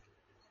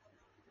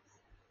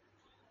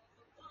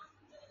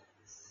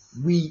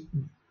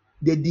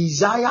 The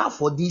desire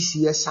for this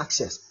year's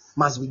success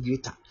must be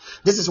greater.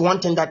 This is one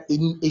thing that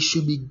it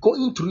should be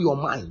going through your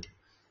mind.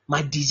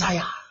 My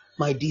desire,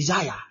 my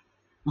desire,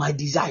 my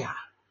desire,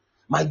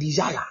 my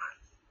desire.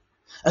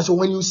 And so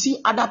when you see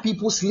other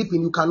people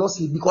sleeping, you cannot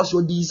sleep because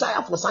your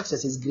desire for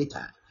success is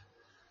greater.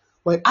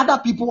 When other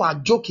people are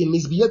joking,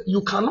 misbehaving, you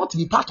cannot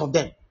be part of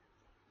them.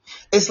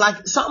 It's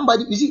like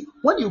somebody, you see,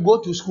 when you go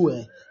to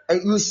school,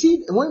 you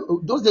see,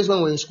 those days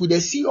when we're in school,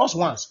 the serious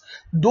ones,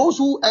 those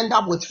who end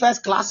up with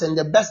first class and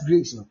the best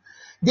grades,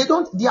 they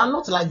are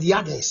not like the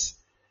others.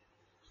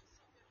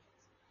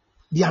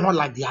 They are not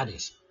like the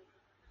others.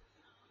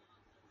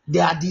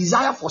 Their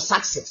desire for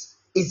success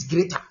is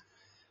greater.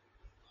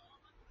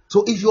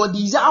 So if your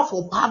desire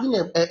for having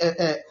a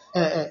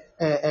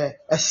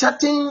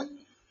certain,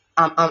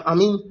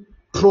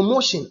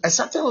 promotion, a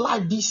certain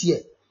life this year,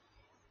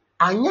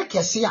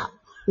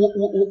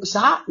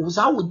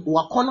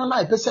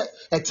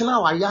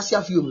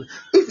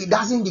 if it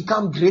doesn't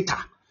become greater,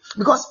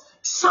 because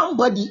I'm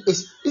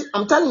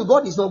telling you,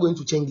 God is not going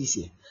to change this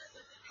year.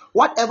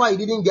 Whatever you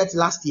didn't get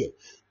last year,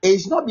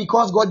 it's not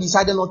because God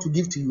decided not to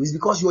give to you, it's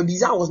because your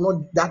desire was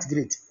not that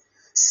great.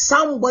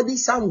 Somebody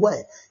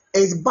somewhere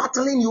is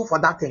battling you for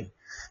that thing.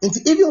 And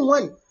even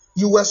when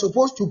you were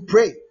supposed to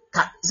pray,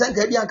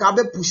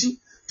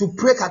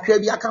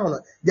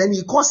 then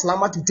he caused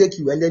slumber to take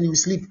you and then you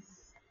sleep.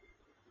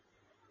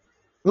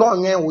 No,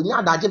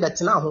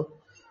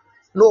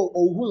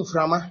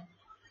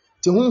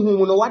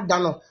 what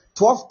done?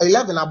 12,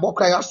 11 about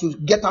cry has to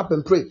get up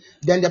and pray.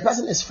 Then the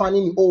person is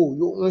fanning you. Oh,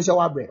 you say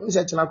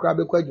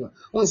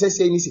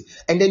anything,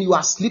 and then you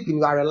are sleeping,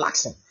 you are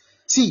relaxing.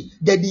 See,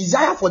 the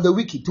desire for the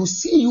wicked to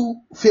see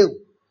you fail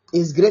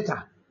is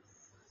greater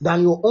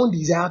than your own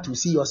desire to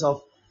see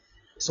yourself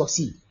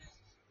succeed.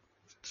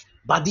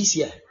 But this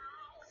year,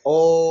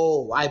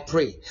 I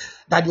pray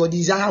that your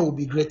desire will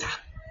be greater.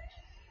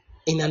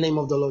 In the name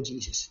of the Lord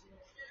Jesus,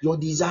 your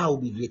desire will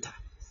be greater.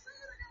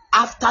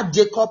 After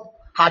Jacob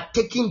had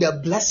taken the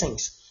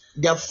blessings,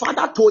 the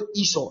father told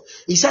Esau,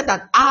 he said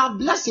that I have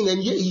blessed him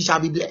and he shall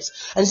be blessed.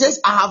 And he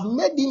says, I have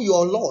made him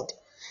your Lord.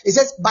 He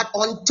says, but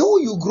until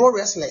you grow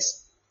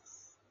restless,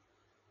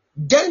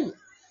 then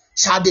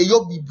shall the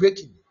yoke be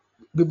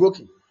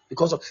broken.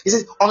 Because of, he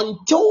says,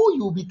 until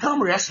you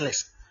become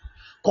restless,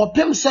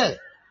 Kopem said,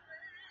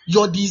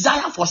 your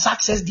desire for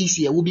success this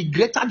year will be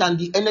greater than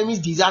the enemy's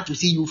desire to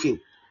see you fail.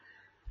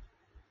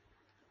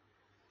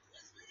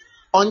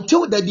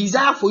 Until the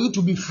desire for you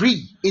to be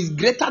free is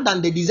greater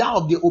than the desire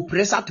of the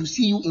oppressor to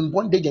see you in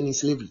bondage and in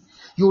slavery,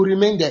 you will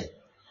remain there.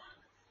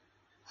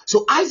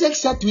 So Isaac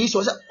said to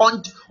Esau,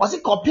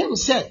 Kopem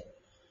said,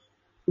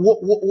 you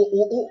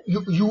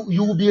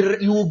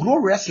will grow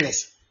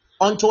restless.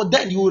 Until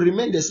then, you will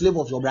remain the slave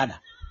of your brother.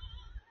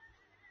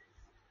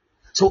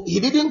 So he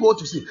didn't go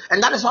to sleep.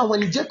 And that is why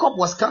when Jacob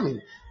was coming,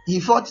 he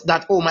thought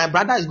that, my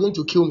brother is going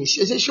to kill me.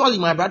 He said, surely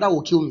my brother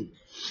will kill me.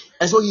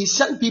 And so he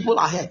sent people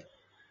ahead.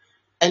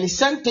 And he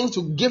sent things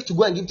to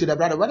go and give to the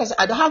brother. Brother said,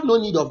 I don't have no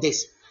need of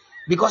this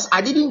because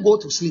I didn't go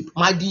to sleep.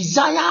 My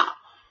desire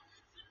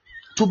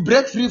to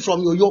break free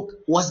from your yoke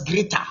was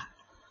greater.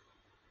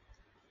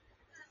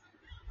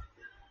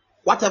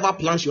 Whatever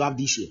plans you have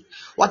this year,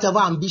 whatever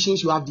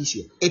ambitions you have this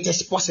year, it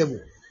is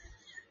possible.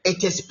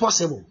 It is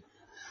possible.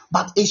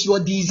 But is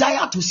your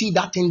desire to see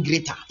that thing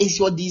greater? Is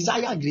your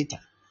desire greater?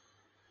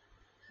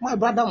 My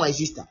brother, my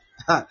sister,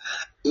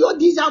 your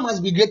desire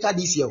must be greater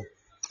this year.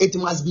 It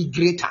must be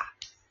greater.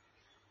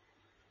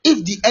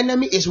 If the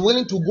enemy is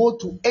willing to go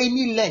to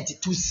any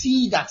length to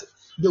see that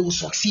they will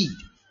succeed,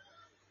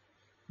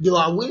 they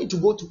are willing to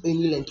go to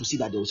any length to see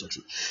that they will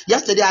succeed.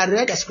 Yesterday, I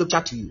read a scripture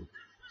to you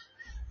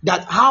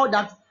that how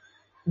that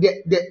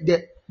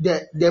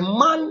the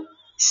man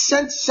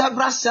sent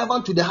several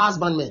servants to the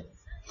husbandman.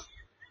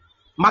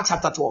 Mark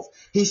chapter 12.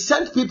 He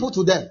sent people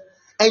to them,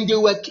 and they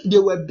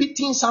were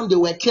beating some, they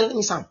were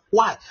killing some.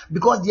 Why?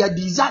 Because their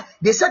desire.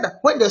 They said that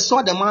when they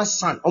saw the man's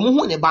son,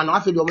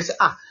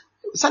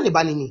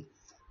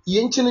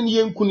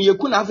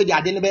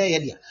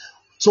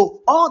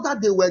 so all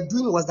that they were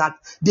doing was that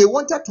they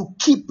wanted to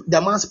keep the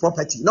man's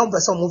property. Not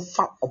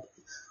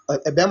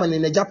a Berman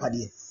in a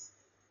Japadi.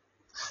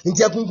 Is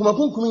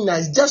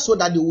just so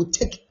that they would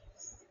take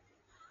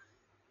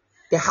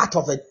the heart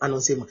of it.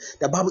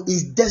 The Bible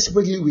is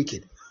desperately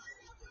wicked.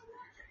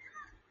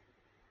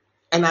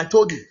 And I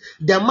told you,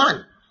 the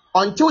man,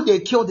 until they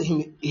killed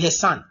him, his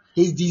son,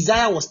 his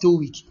desire was still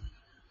weak.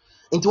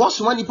 Into what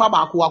somebody paba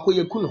akuako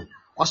yekuno,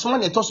 or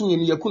someone that tossed me in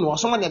yekuno, or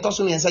someone that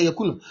tossed me and say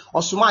yekuno,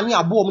 or someone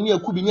near Bo near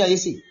Kubinia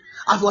Yesi.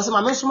 After was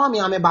my mesma me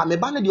ameba, me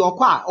banner the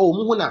okwa, oh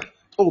Muhuna,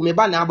 oh me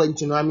banner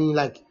Abentino. I mean,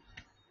 like,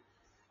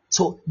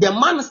 so the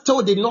man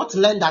still did not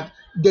learn that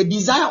the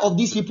desire of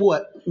these people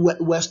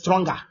were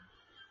stronger.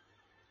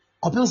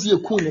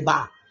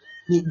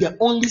 The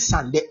only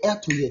son, the heir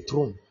to the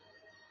throne.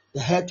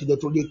 The heir to the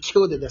throne, they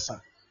killed the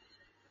son.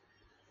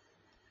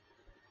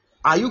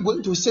 Are you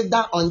going to sit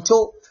down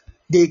until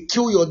they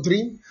kill your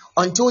dream,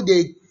 until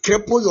they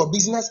cripple your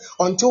business,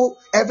 until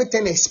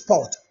everything is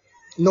spoiled?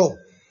 No.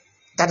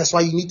 That is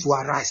why you need to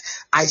arise.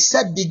 I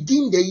said,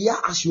 begin the year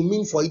as you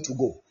mean for it to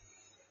go.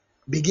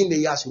 Begin the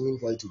year as you mean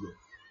for it to go.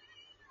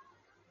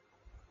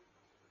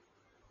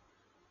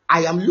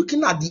 I am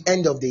looking at the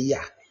end of the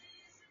year.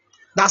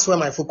 That's where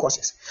my focus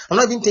is. I'm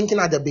not even thinking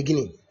at the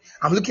beginning.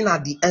 I'm looking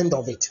at the end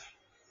of it.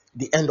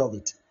 The end of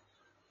it.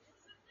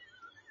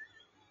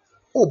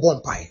 Oh,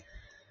 Bompai.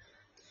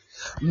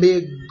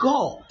 May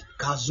God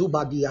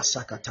Kazubadia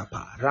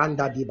Sakatapa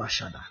Randa di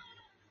Bashada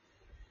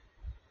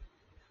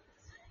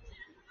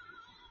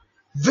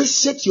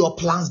visit your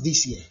plans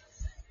this year.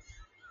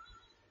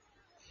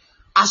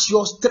 As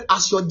your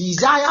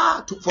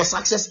desire for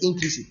success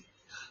increases,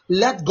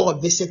 let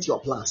God visit your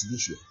plans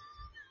this year.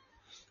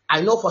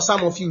 I know for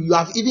some of you, you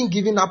have even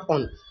given up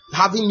on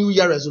having New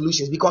Year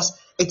resolutions because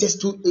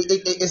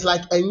it's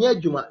like a year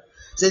Juma.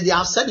 So they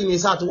have said in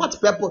his heart, what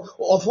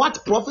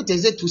profit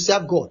is it to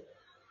serve God?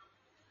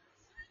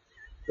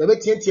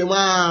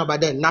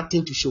 But then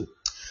nothing to show.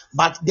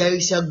 But there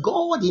is a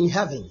God in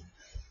heaven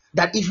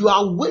that if you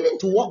are willing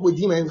to walk with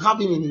him and have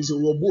him in his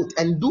boat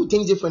and do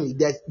things differently,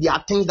 there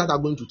are things that are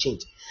going to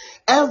change.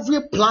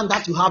 Every plan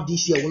that you have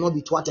this year will not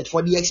be thwarted,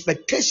 for the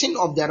expectation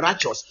of the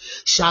righteous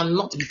shall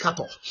not be cut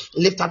off.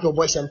 Lift up your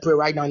voice and pray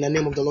right now in the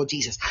name of the Lord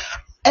Jesus.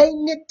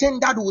 Anything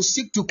that will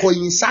seek to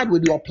coincide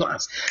with your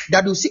plans,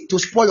 that will seek to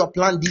spoil your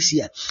plan this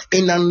year,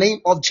 in the name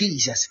of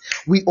Jesus,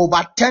 we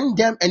overturn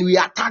them and we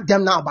attack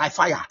them now by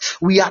fire.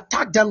 We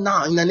attack them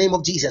now in the name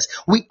of Jesus.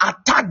 We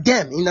attack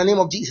them in the name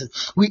of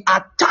Jesus. We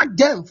attack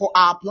them for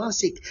our plan's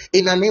sake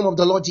in the name of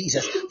the Lord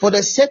Jesus. For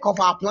the sake of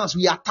our plans,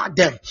 we attack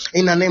them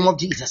in the name of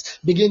Jesus.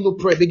 Begin to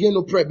pray, begin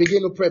to pray,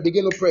 begin to pray,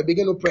 begin to pray,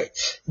 begin to pray,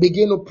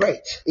 begin to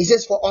pray. It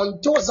says, for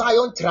until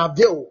Zion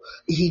travail,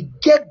 he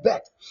gave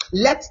birth.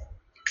 Let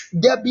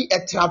there be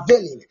a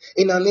traveling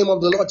in the name of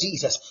the Lord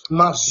Jesus.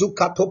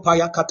 Mazuka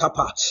topaya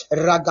katapa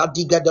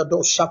ragadiga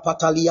do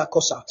shapatalia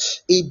kosa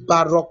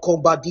ibaroko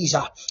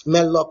badiza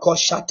meloko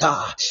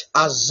shata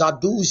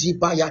azaduzi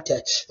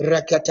bayate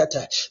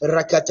reketete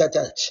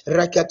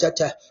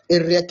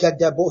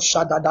irekedebo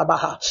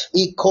shadadabaha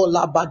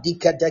ikola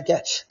badike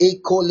dege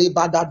ikoli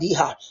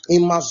badadiha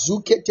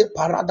imazukete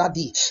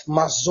paradadi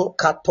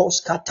mazoka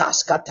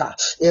toskataskata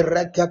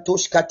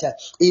ireketoskate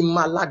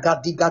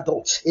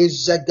imalagadikado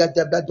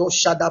izegedebe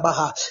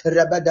Shadabaha,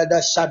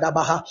 Rebeda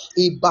Shadabaha,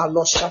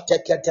 Ibalo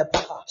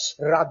Shateketepaha,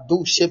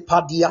 Radushe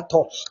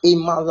Padiato,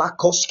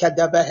 Imalakoska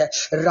debehe,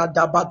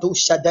 Radabadu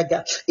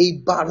Shadega,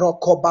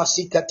 Ibaroko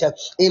Basikete,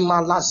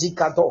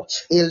 Imalazikado,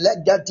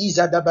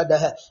 Ilegadiza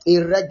debedehe,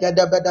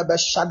 Iregedebedebe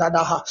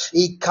Shadadaha,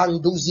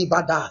 Ikanduzi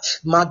Bada,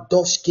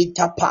 Madoski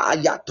Tapa,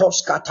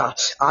 Yatoskata,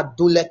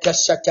 Aduleke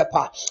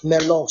Setepa,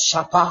 Melo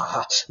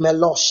Shapaha,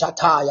 Melo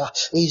Shataya,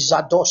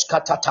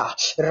 Izadoskatata,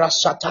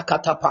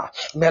 Rasatakatapa,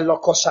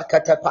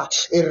 Melokosakata.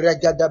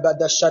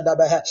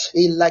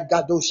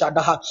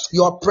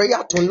 Your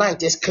prayer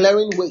tonight is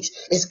clearing ways,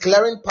 is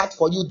clearing path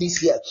for you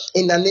this year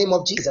in the name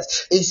of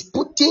Jesus. Is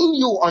putting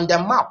you on the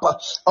map,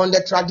 on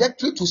the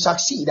trajectory to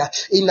succeed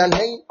in the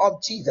name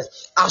of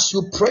Jesus. As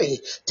you pray,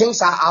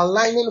 things are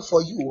aligning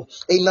for you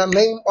in the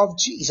name of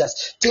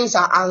Jesus. Things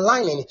are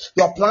aligning.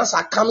 Your plans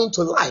are coming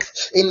to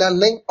life in the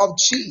name of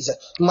Jesus.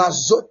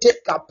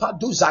 Mazote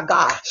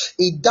kapaduzaga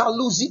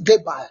idaluzi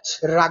deba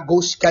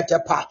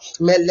ragoshketepa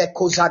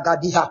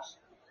melekozagadi.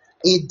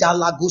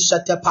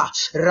 Idalagusatepa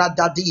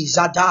radadi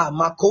zada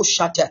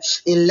makoshate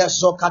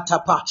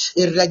ilezokatapa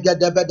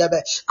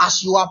irregedebedebe.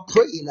 As you are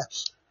praying,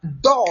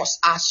 doors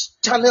are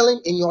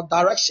channeling in your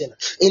direction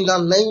in the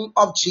name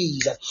of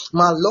Jesus.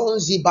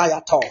 Malonzi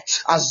bayato,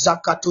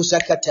 azakatu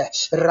zekete,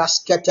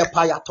 raskete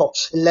payato,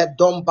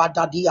 ledom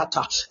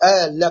badadiata,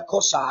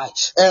 lekosai,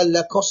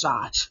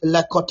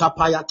 lekota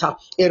payata,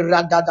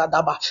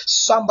 iradadadaba.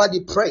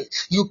 Somebody pray.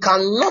 You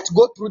cannot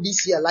go through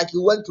this year like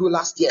you went through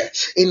last year.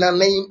 In the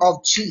name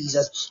of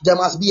Jesus, there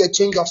must be a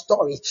change of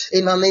story.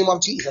 In the name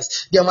of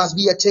Jesus, there must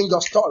be a change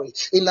of story.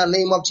 In the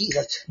name of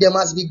Jesus, there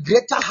must be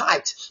greater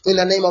height. In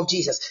the name of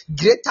Jesus,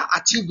 greater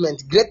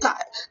achievement, greater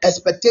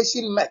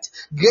expectation met,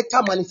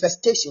 greater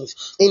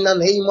manifestations. In the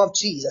name of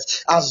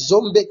Jesus, as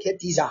zombe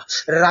ketiza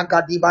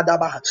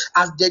ragadibadaba.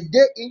 As the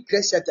day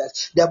increased,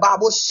 the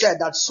Bible said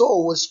that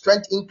so will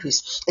strength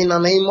increase. In the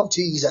name of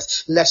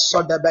Jesus, let's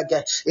show the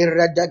beggar.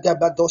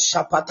 Iredegebedo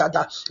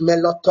shapatada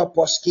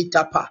melotopos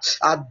kitapa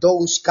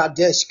ados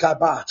kadesh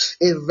kaba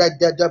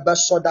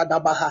irededebeshoda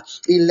dabaha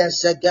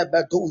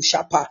ilezegebedu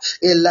shapa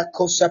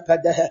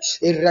ilekosepede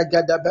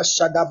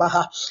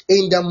iregedebeshadabaha.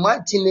 In the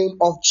mighty name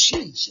of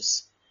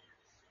Jesus,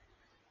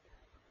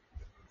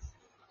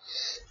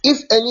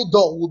 if any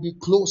door will be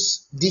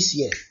closed this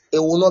year, it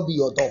will not be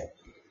your door.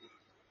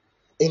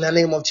 In the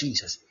name of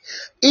Jesus,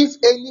 if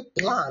any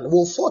plan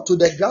will fall to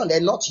the ground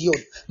and not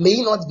yours, may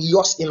it not be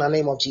yours. In the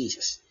name of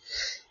Jesus.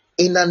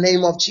 In the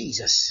name of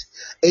Jesus.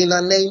 In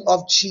the name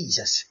of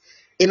Jesus.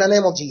 In the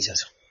name of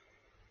Jesus.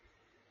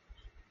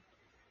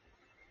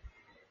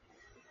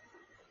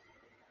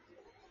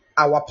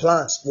 Our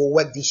plans will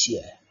work this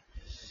year.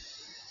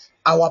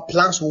 Our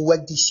plans will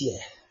work this year.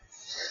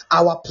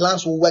 Our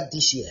plans will work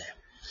this year.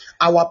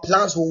 Our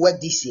plans will work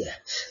this year.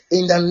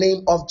 In the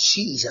name of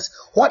Jesus.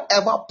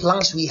 Whatever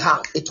plans we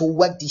have, it will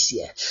work this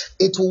year.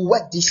 It will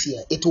work this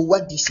year. It will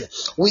work this year.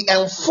 We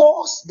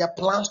enforce the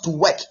plans to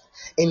work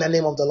in the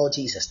name of the Lord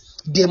Jesus.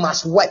 They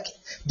must work.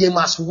 They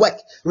must work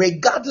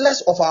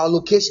regardless of our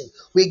location,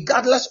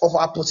 regardless of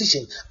our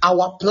position.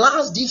 Our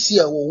plans this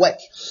year will work.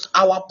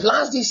 Our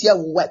plans this year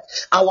will work.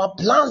 Our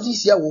plans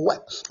this year will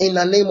work in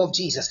the name of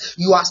Jesus.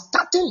 You are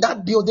starting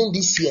that building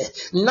this year.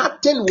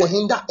 Nothing will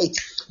hinder it.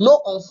 No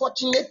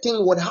unfortunate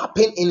thing would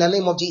happen in the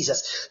name of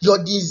Jesus.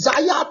 Your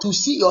desire to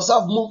see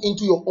yourself move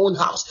into your own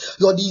house,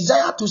 your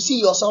desire to see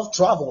yourself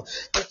travel,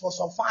 it will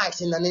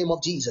suffice in the name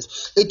of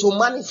Jesus. It will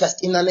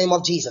manifest in the name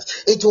of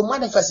Jesus. It will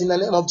manifest in the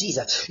name of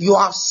Jesus. You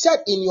have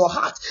said in your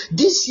heart,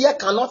 this year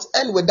cannot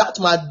end without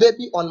my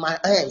baby on my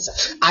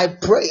hands. I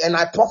pray and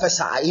I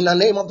prophesy in the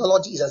name of the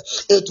Lord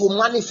Jesus. It will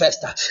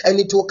manifest and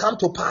it will come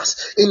to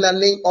pass in the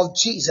name of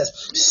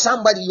Jesus.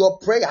 Somebody, your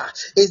prayer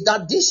is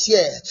that this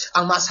year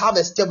I must have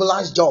a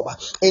stabilized job.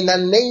 In the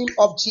name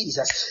of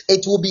Jesus,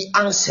 it will be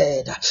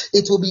answered.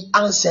 It will be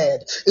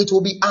answered. It will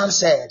be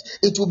answered.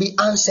 It will be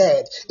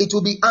answered. It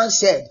will be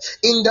answered.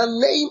 In the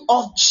name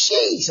of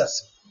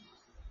Jesus,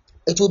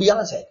 it will be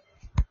answered.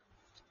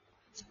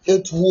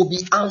 It will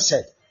be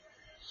answered.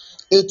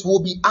 It will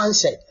be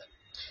answered.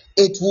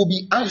 It will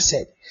be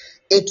answered.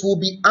 It will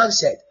be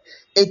answered.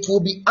 It will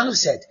be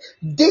answered.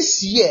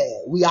 This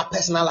year, we are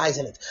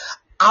personalizing it.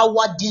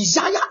 Our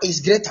desire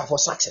is greater for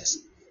success.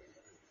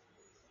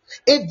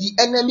 If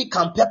the enemy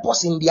can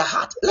purpose in their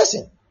heart,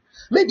 listen,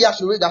 maybe I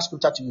should read that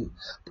scripture to you.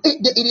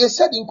 It is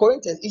said in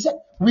Corinthians, it said,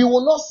 we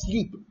will not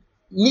sleep,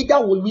 neither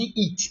will we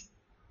eat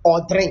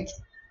or drink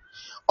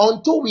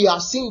until we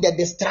have seen the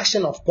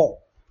destruction of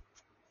Paul.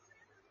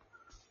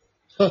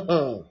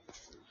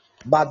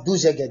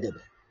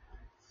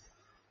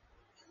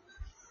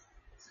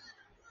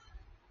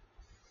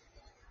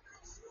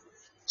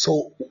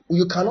 So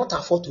you cannot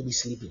afford to be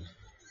sleeping.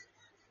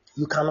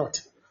 You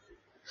cannot.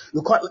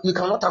 You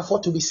cannot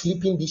afford to be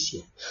sleeping this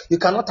year. You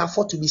cannot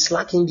afford to be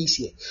slacking this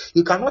year.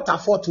 You cannot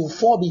afford to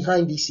fall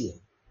behind this year.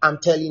 I'm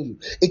telling you,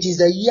 it is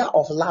the year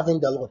of loving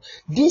the Lord.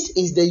 This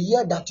is the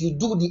year that you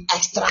do the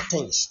extra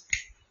things.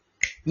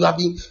 You have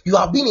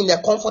been in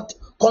the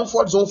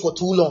comfort zone for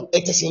too long.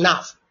 It is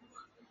enough.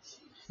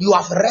 You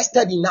have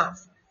rested enough.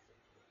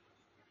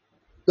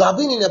 You have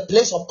been in a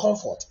place of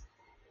comfort.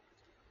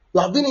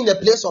 You have been in a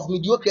place of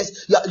mediocrity.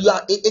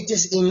 It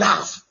is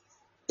enough.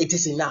 It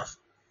is enough.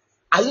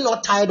 Are you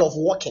not tired of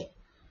walking?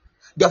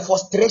 The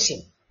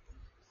frustration.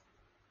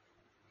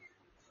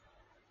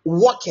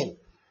 Walking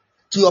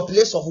to your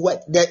place of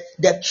work.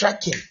 The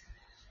trekking.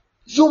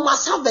 You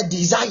must have a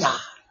desire.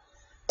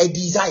 A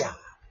desire.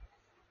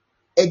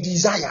 A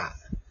desire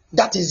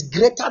that is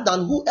greater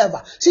than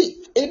whoever.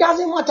 See, it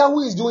doesn't matter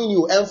who is doing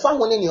you. And find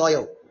one in your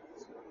oil.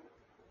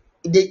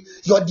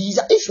 Your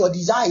desire, if your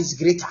desire is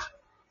greater,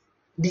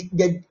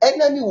 the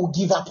enemy will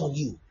give up on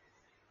you.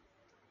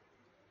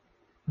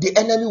 The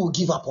enemy will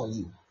give up on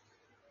you.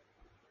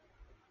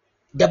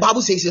 The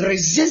Bible says,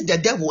 resist the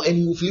devil and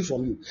he will flee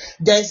from you.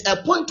 There is a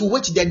point to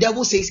which the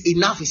devil says,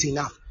 enough is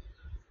enough.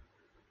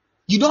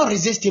 You don't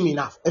resist him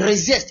enough.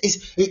 Resist.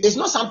 It's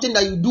not something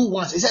that you do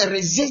once. It's a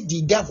resist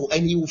the devil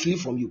and he will flee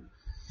from you.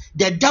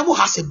 The devil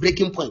has a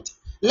breaking point.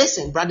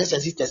 Listen, brothers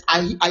and sisters,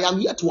 I am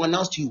here to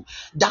announce to you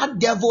that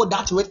devil,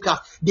 that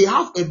witchcraft, they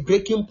have a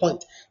breaking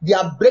point.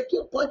 Their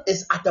breaking point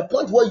is at the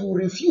point where you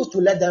refuse to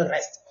let them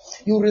rest.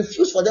 You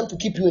refuse for them to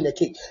keep you in a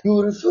cage.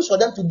 You refuse for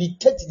them to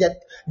dictate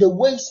the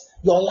ways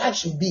your life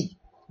should be,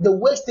 the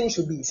ways things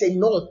should be. You say,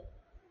 no,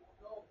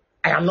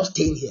 I am not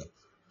staying here.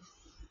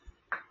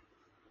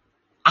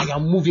 I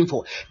am moving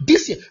forward.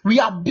 This year, we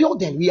are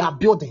building.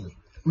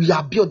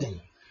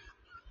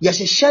 Yes,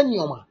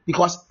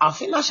 because our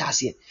financial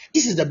year,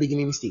 this is the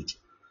beginning stage.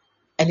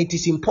 And it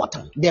is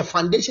important. The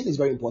foundation is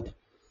very important.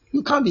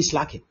 You can't be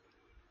slacking.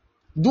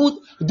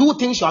 Do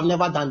things you have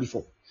never done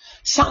before.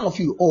 Some of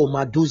you,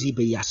 maduzi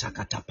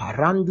beyasakata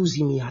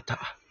paranduzi miyata.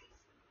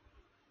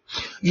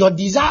 Your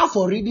desire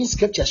for reading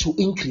scripture should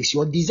increase.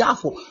 Your desire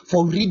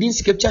for reading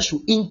scripture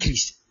should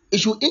increase. It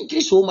should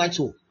increase so much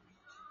so.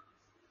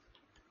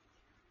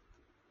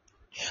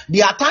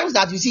 There are times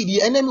that you see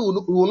the enemy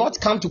will not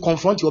come to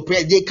confront your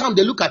prayer. They come,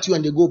 they look at you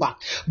and they go back.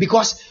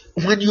 Because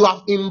when you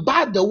have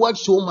imbibed the word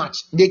so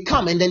much, they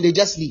come and then they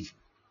just leave.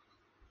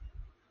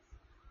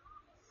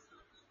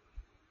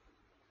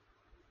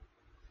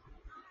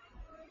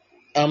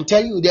 I'm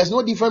telling you, there's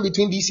no difference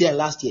between this year and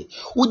last year.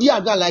 Would you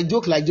like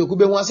joke?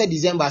 Ube once said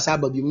December,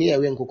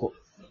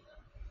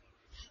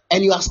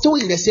 and you are still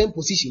in the same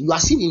position. You are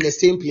still in the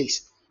same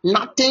place.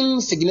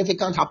 Nothing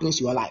significant happens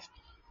to your life.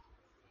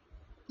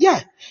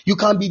 Yeah, you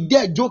can be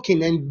there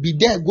joking and be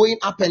there going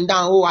up and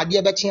down.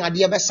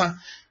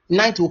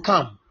 Night will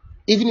come,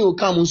 evening will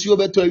come.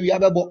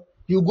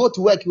 You go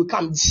to work, you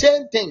come,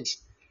 same things.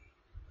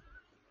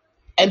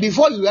 And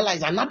before you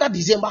realize, another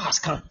December has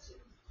come.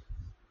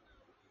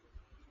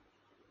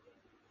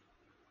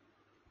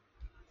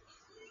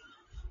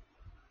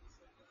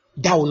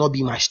 That will not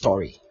be my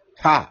story.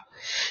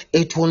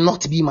 It will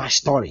not be my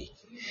story.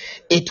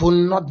 It will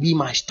not be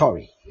my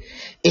story.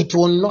 It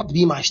will not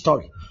be my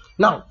story.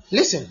 Now,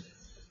 listen.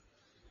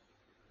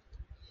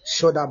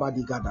 Psalm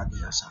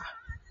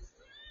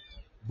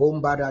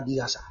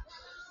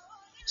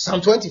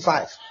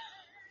 25.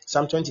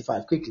 Psalm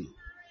 25, quickly.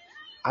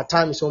 Our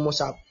time is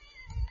almost up.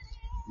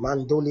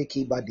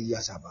 Mandoleki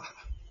badiyazaba.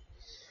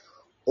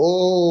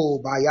 Oh,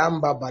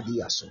 bayamba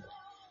badiyaso.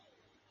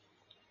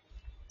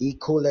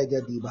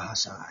 Ikolege di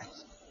bahasai.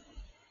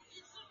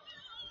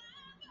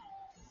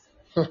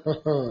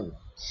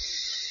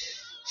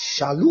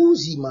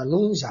 Shaluzi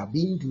manunza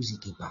binduzi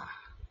kiba.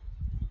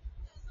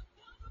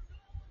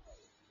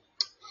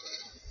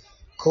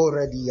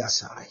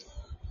 Korediasai.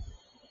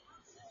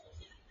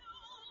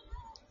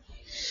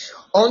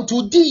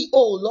 Unto thee,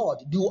 O Lord,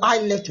 do I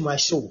lift my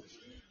soul.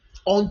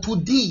 Unto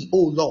thee, O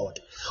Lord.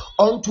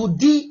 Unto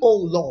thee, O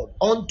Lord.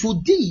 Unto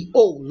thee,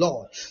 O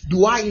Lord,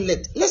 do I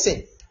lift.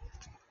 Listen.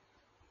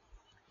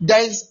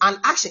 There is an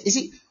action. You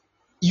see,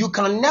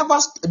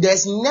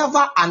 there's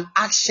never an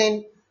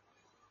action,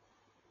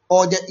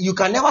 or you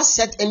can never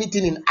set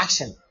anything in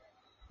action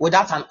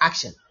without an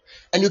action.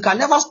 And you can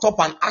never stop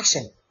an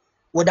action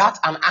without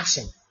an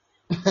action.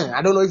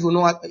 I don't know if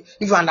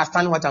you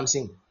understand what I'm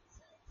saying.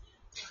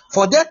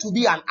 For there to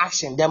be an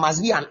action, there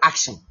must be an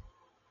action.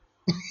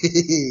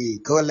 If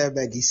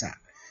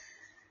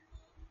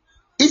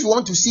you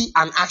want to see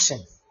an action,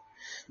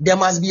 there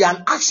must be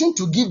an action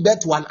to give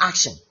birth to an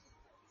action.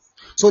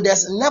 So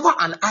there's never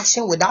an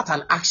action without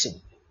an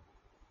action.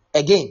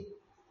 Again,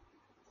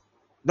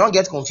 don't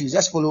get confused.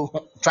 Just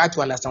try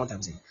to understand what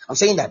I'm saying. I'm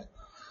saying that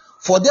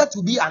for there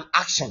to be an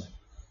action,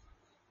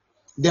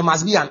 there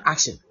must be an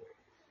action.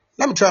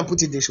 Let me try and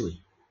put it this way.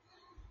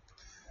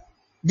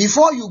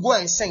 Before you go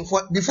and sing,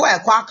 before a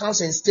choir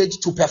comes on stage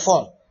to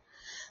perform,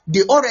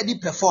 they already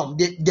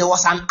performed. There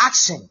was an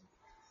action.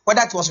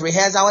 Whether it was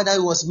rehearsal, whether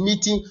it was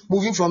meeting,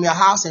 moving from your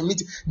house and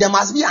meeting, there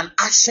must be an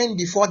action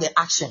before the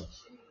action.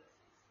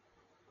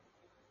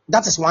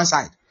 That is one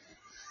side.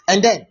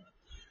 And then,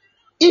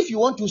 if you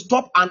want to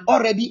stop an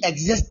already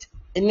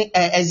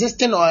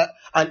existing or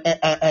an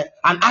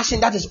action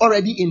that is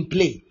already in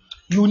play,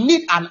 you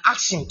need an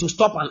action to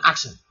stop an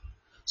action.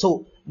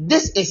 So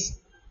this is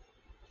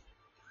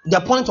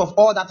the point of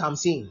all that I'm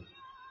saying.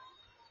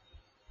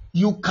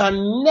 You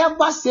can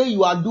never say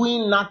you are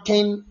doing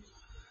nothing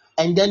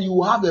and then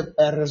you have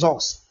a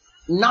resource.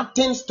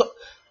 Nothing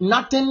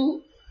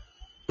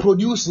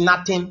produces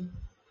nothing,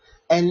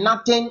 and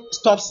nothing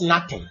stops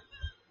nothing.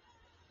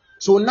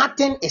 So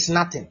nothing is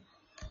nothing.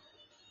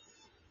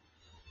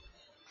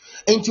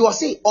 And you will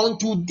say,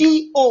 unto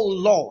thee, O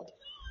Lord,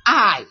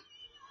 an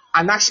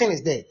action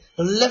is there,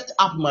 lift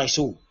up my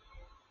soul.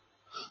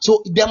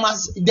 So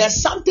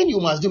there's something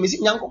you must do. He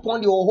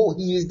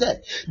is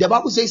there. The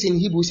Bible says in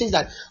Hebrew, says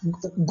that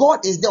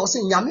God is there.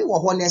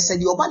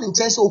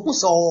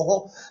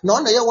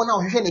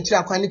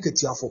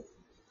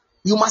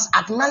 You must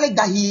acknowledge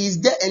that he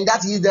is there and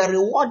that he is the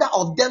rewarder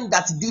of them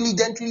that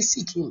diligently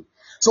seek him.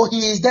 So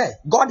he is there.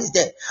 God is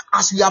there.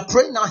 As we are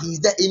praying now, he is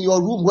there in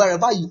your room,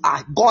 wherever you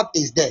are. God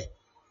is there.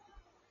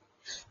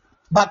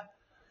 But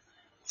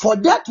for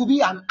there to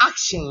be an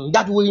action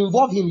that will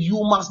involve him,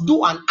 you must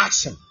do an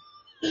action.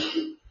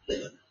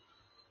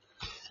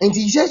 And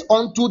he says,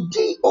 unto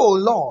thee, O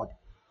Lord,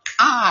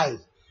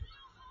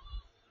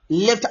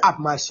 lift up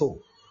my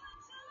soul.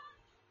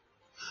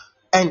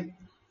 And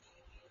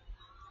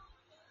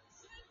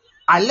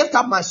I lift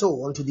up my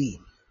soul unto thee.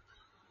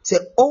 Say,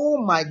 oh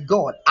my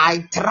God,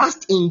 I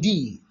trust in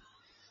thee.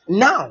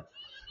 Now,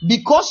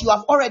 because you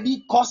have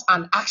already caused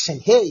an action.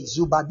 Hey,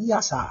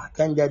 Zubadiasa.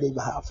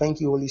 Thank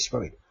you, Holy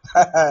Spirit.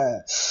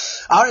 I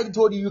already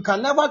told you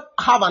can never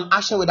have an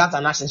action without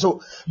an action.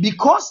 So,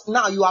 because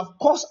now you have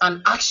caused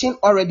an action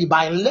already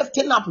by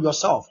lifting up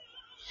yourself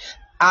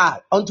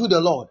unto the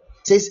Lord.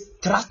 It says,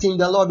 trust in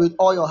the Lord with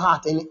all your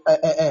heart and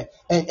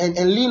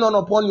lean on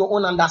upon your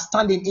own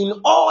understanding.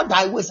 In all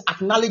thy ways,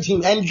 acknowledge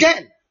him, and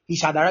then he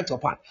shall direct your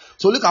path.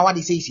 So, look at what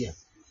he says here.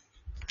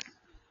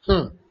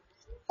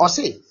 Or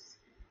say,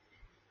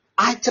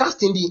 I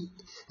trust in thee.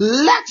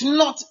 Let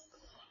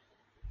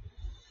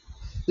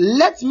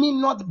me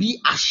not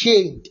be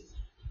ashamed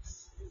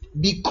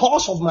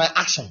because of my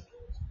action.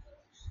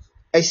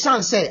 A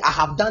son said, I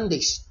have done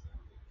this.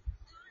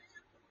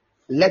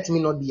 Let me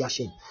not be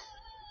ashamed.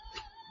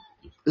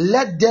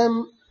 Let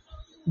them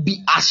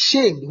be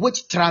ashamed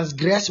which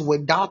transgress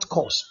without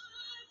cause.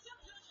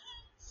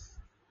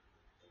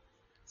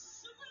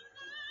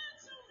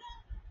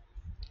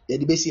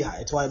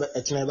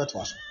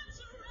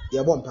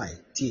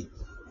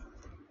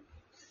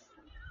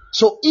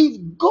 So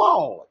if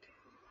God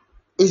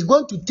is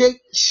going to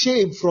take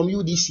shame from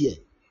you this year,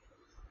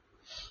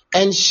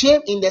 and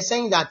shame in the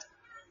sense that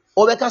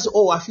because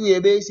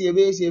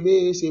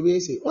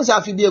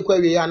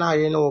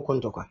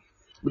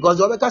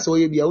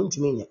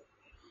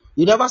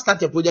you never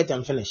start a project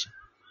and finish.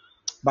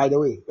 By the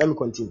way, let me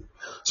continue.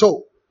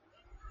 So,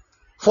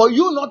 for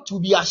you not to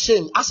be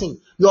ashamed, asking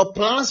your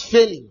plans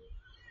failing,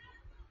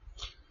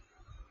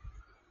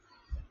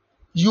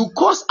 you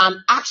cause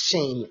an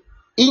action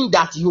in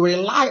that you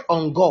rely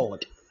on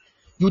God.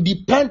 You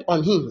depend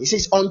on him. It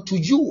says, unto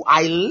you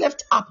I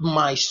lift up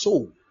my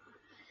soul.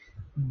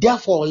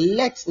 Therefore,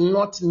 let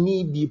not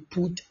me be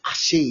put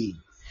ashamed.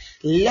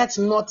 Let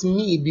not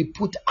me be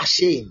put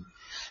ashamed.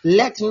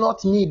 Let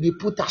not me be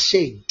put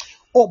ashamed.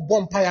 Oh,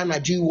 Bompire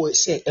Nigeria will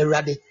say,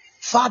 Erade,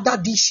 Father,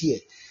 this year,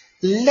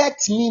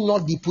 let me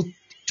not be put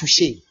to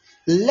shame.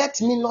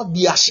 Let me not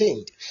be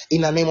ashamed.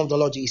 In the name of the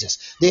Lord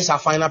Jesus. This is our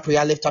final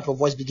prayer. Lift up your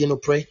voice. Begin to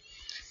pray.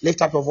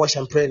 Lift up your voice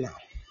and pray now.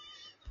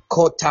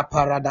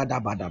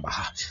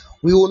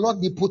 We will not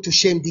be put to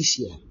shame this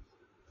year.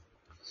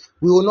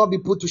 We will not be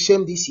put to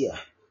shame this year.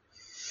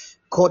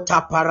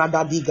 Kota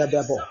parada diga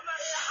debo.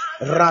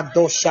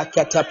 Radosha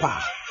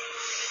ketepa.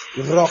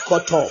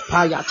 Rokoto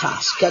payata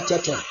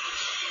sketete.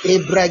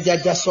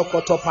 Ibregede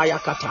sokoto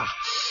payakata.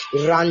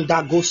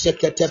 Randa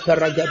gusekete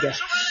peregede.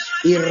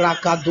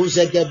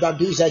 Irakaduzege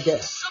baduzege.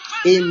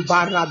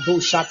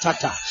 Imbaradusha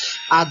tata.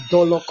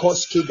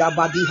 Adolokoski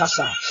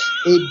dabadihasa.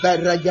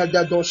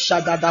 Iberegede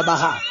doshada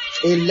dabaha.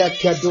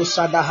 Ilekedu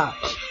sadaha.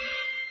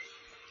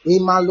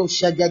 Imalu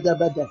shagada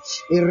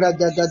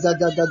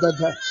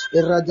irradadadadadada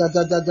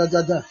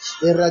irradadadadada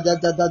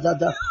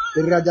irradadadadada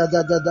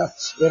irradadadada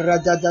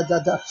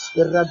irradadadada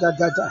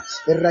irradadada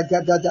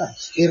irradadada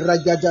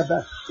irradadaba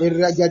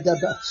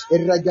irradadaba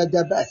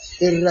irradadaba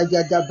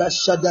irradadaba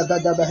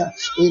shadabadaba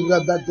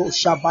irrabadu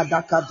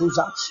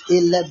shabadakaduza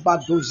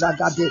ilebaduza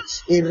gade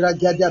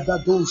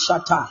irradadabadu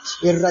shata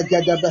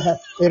irradadaba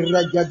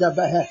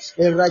irradadaba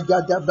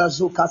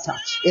irradadabazukata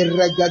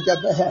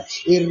irradadaba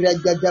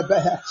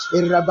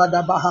irradadaba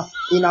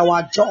in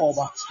our job,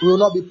 we will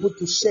not be put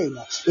to shame.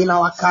 In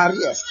our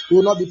careers, we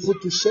will not be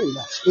put to shame.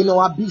 In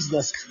our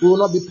business, we will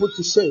not be put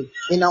to shame.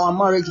 In our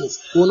marriages,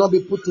 we will not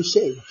be put to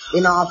shame.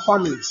 In our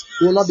families,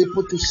 we will not be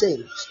put to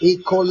shame.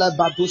 Ikola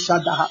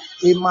badushada,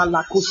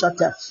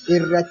 imalakushata,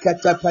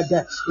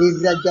 ireketepede,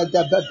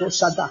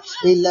 iregedebedushada,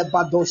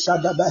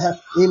 ilebadushadabehe,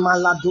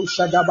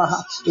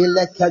 imaladushadabaha,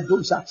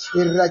 ilekeduza,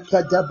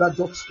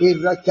 irekedebedu,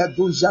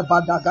 irekeduza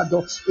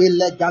badagado,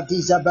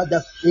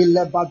 ilegadizabede,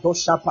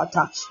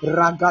 ilebadushapata,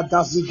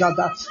 ragada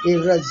zigada,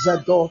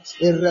 irrezedo,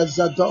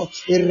 irrezedo,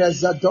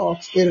 irrezedo,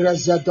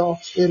 irrezedo,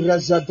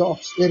 irrezedo,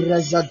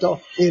 irrezedo,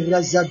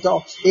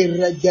 irrezedo,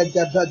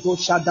 irregedebedu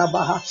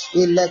shadabaha,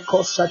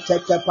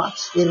 ilekoshatekepa,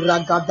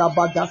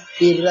 irragadabada,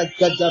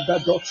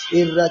 irregedebedo,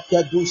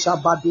 irregedu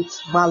shabadi,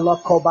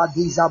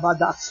 malokobadi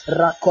zabada,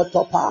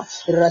 rakotopa,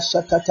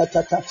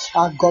 reshetetetete,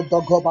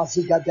 agodogoba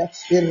zigade,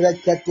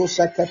 irregedu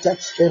sekete,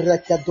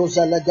 irregedu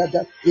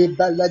zelegede,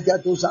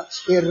 ibelegeduza,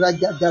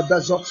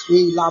 irregedebezo,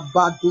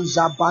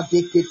 ilabaduza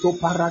badikito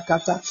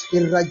parakata,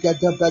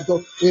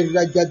 irregedebedo,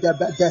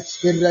 irregedebede,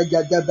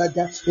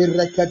 irregedebede,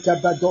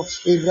 irreketebedo,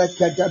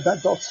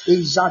 irrekedebedo,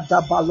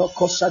 izada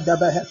balokosha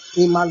debehe,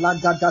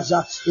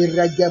 imalagadaza,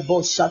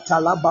 irregebo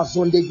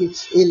satalabazundigi,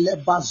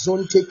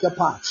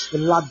 ilebazuntekepa,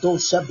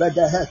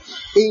 ladoshebedehe.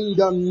 In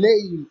the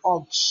name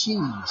of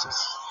Jesus.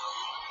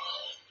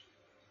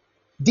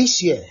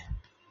 This year,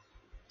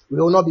 we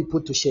will not be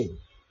put to shame.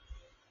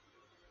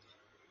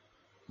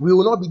 We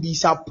will not be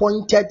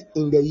disappointed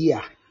in the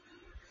year.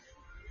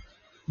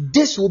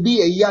 This will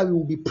be a year we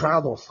will be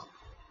proud of.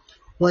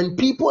 When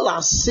people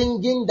are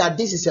singing that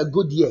this is a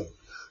good year,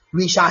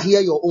 we shall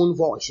hear your own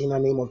voice in the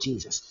name of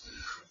Jesus.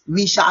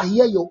 We shall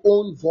hear your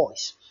own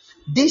voice.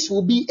 This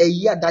will be a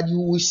year that you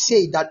will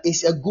say that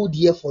is a good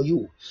year for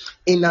you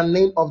in the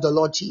name of the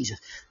Lord Jesus.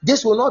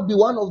 This will not be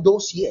one of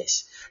those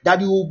years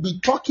that you will be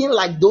talking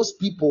like those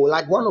people,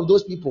 like one of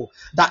those people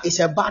that is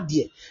a bad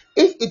year.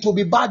 If it will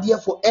be bad year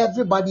for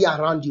everybody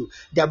around you,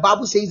 the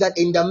Bible says that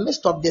in the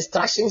midst of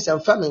distractions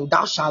and famine,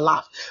 thou shalt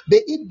laugh.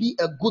 May it be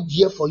a good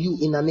year for you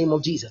in the name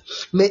of Jesus.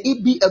 May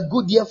it be a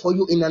good year for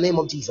you in the name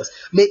of Jesus.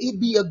 May it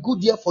be a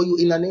good year for you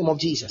in the name of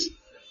Jesus.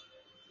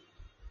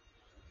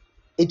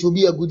 It will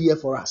be a good year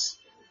for us.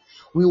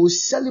 We will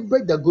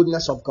celebrate the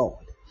goodness of God.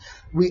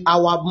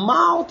 Our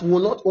mouth will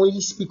not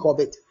only speak of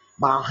it,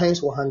 but our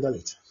hands will handle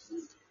it.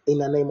 In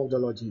the name of the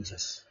Lord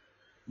Jesus.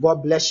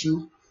 God bless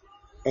you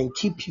and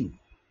keep you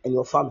and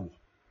your family.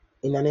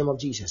 In the name of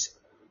Jesus.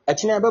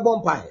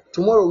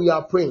 Tomorrow we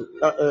are praying.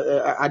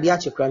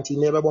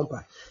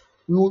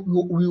 We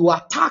will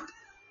attack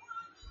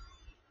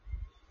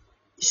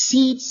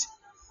seeds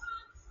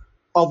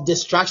of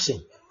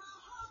distraction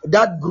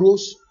that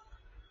grows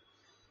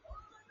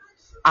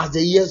as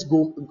the years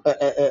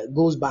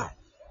goes by.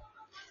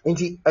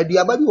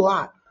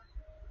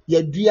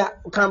 Yadua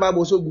kan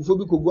Bible so gufo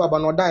bi kogu aba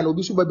no dan no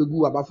bi so ba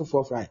begu aba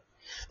foforo fry.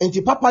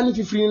 Enti papa ni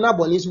fifiri na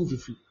boni so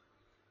fifiri.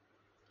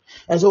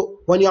 And so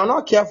when you are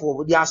not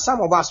careful, there are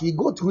some of us, we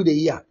go through the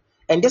year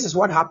and this is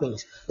what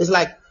happens. It's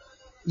like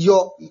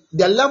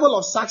the level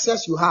of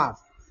success you have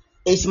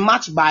is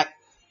matched by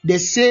the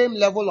same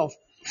level of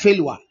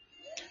failure.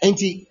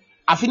 Enti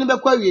afini be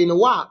kwa wie no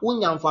wa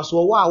unya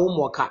mfaso wa wo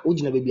moka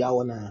ugina bebi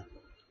awo na.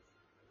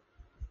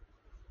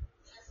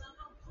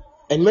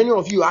 And many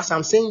of you, as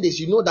I'm saying this,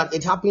 you know that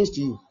it happens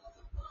to you.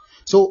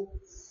 So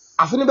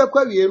afini be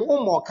kwa wie no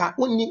moka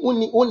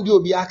unni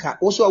obi aka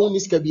wo so unni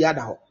sika bi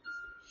ada ho.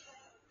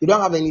 You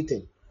don't have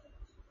anything.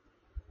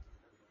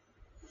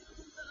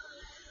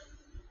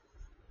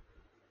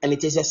 And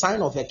it is a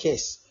sign of a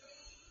curse.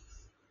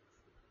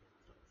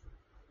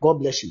 God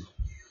bless you.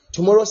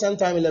 Tomorrow,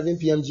 sometime 11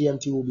 p.m.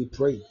 GMT, will be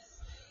praying.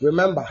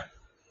 Remember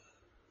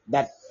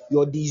that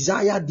your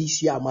desire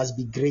this year must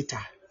be greater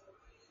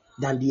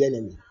than the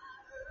enemy.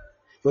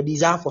 Your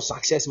desire for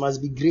success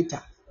must be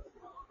greater.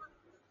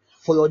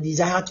 For your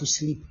desire to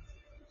sleep,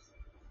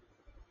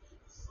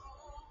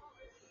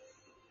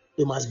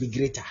 it must be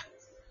greater.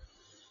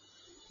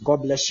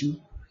 God bless you.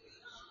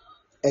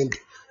 And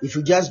if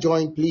you just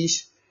joined,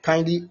 please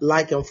kindly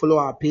like and follow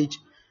our page.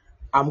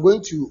 I'm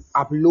going to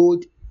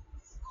upload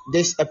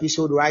this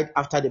episode right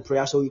after the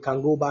prayer, so you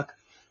can go back,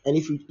 and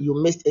if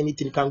you missed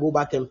anything, you can go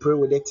back and pray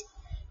with it.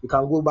 You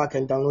can go back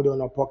and download it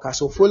on our podcast.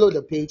 So follow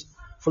the page,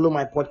 follow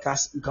my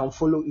podcast. You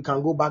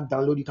can go back,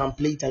 download, you can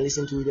play it and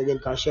listen to it again.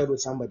 You can share it with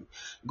somebody.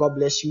 God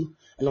bless you,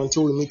 and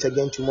until we meet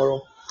again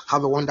tomorrow,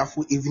 have a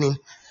wonderful evening,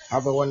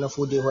 have a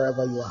wonderful day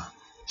wherever you are.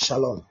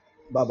 Shalom.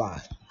 Bye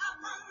bye.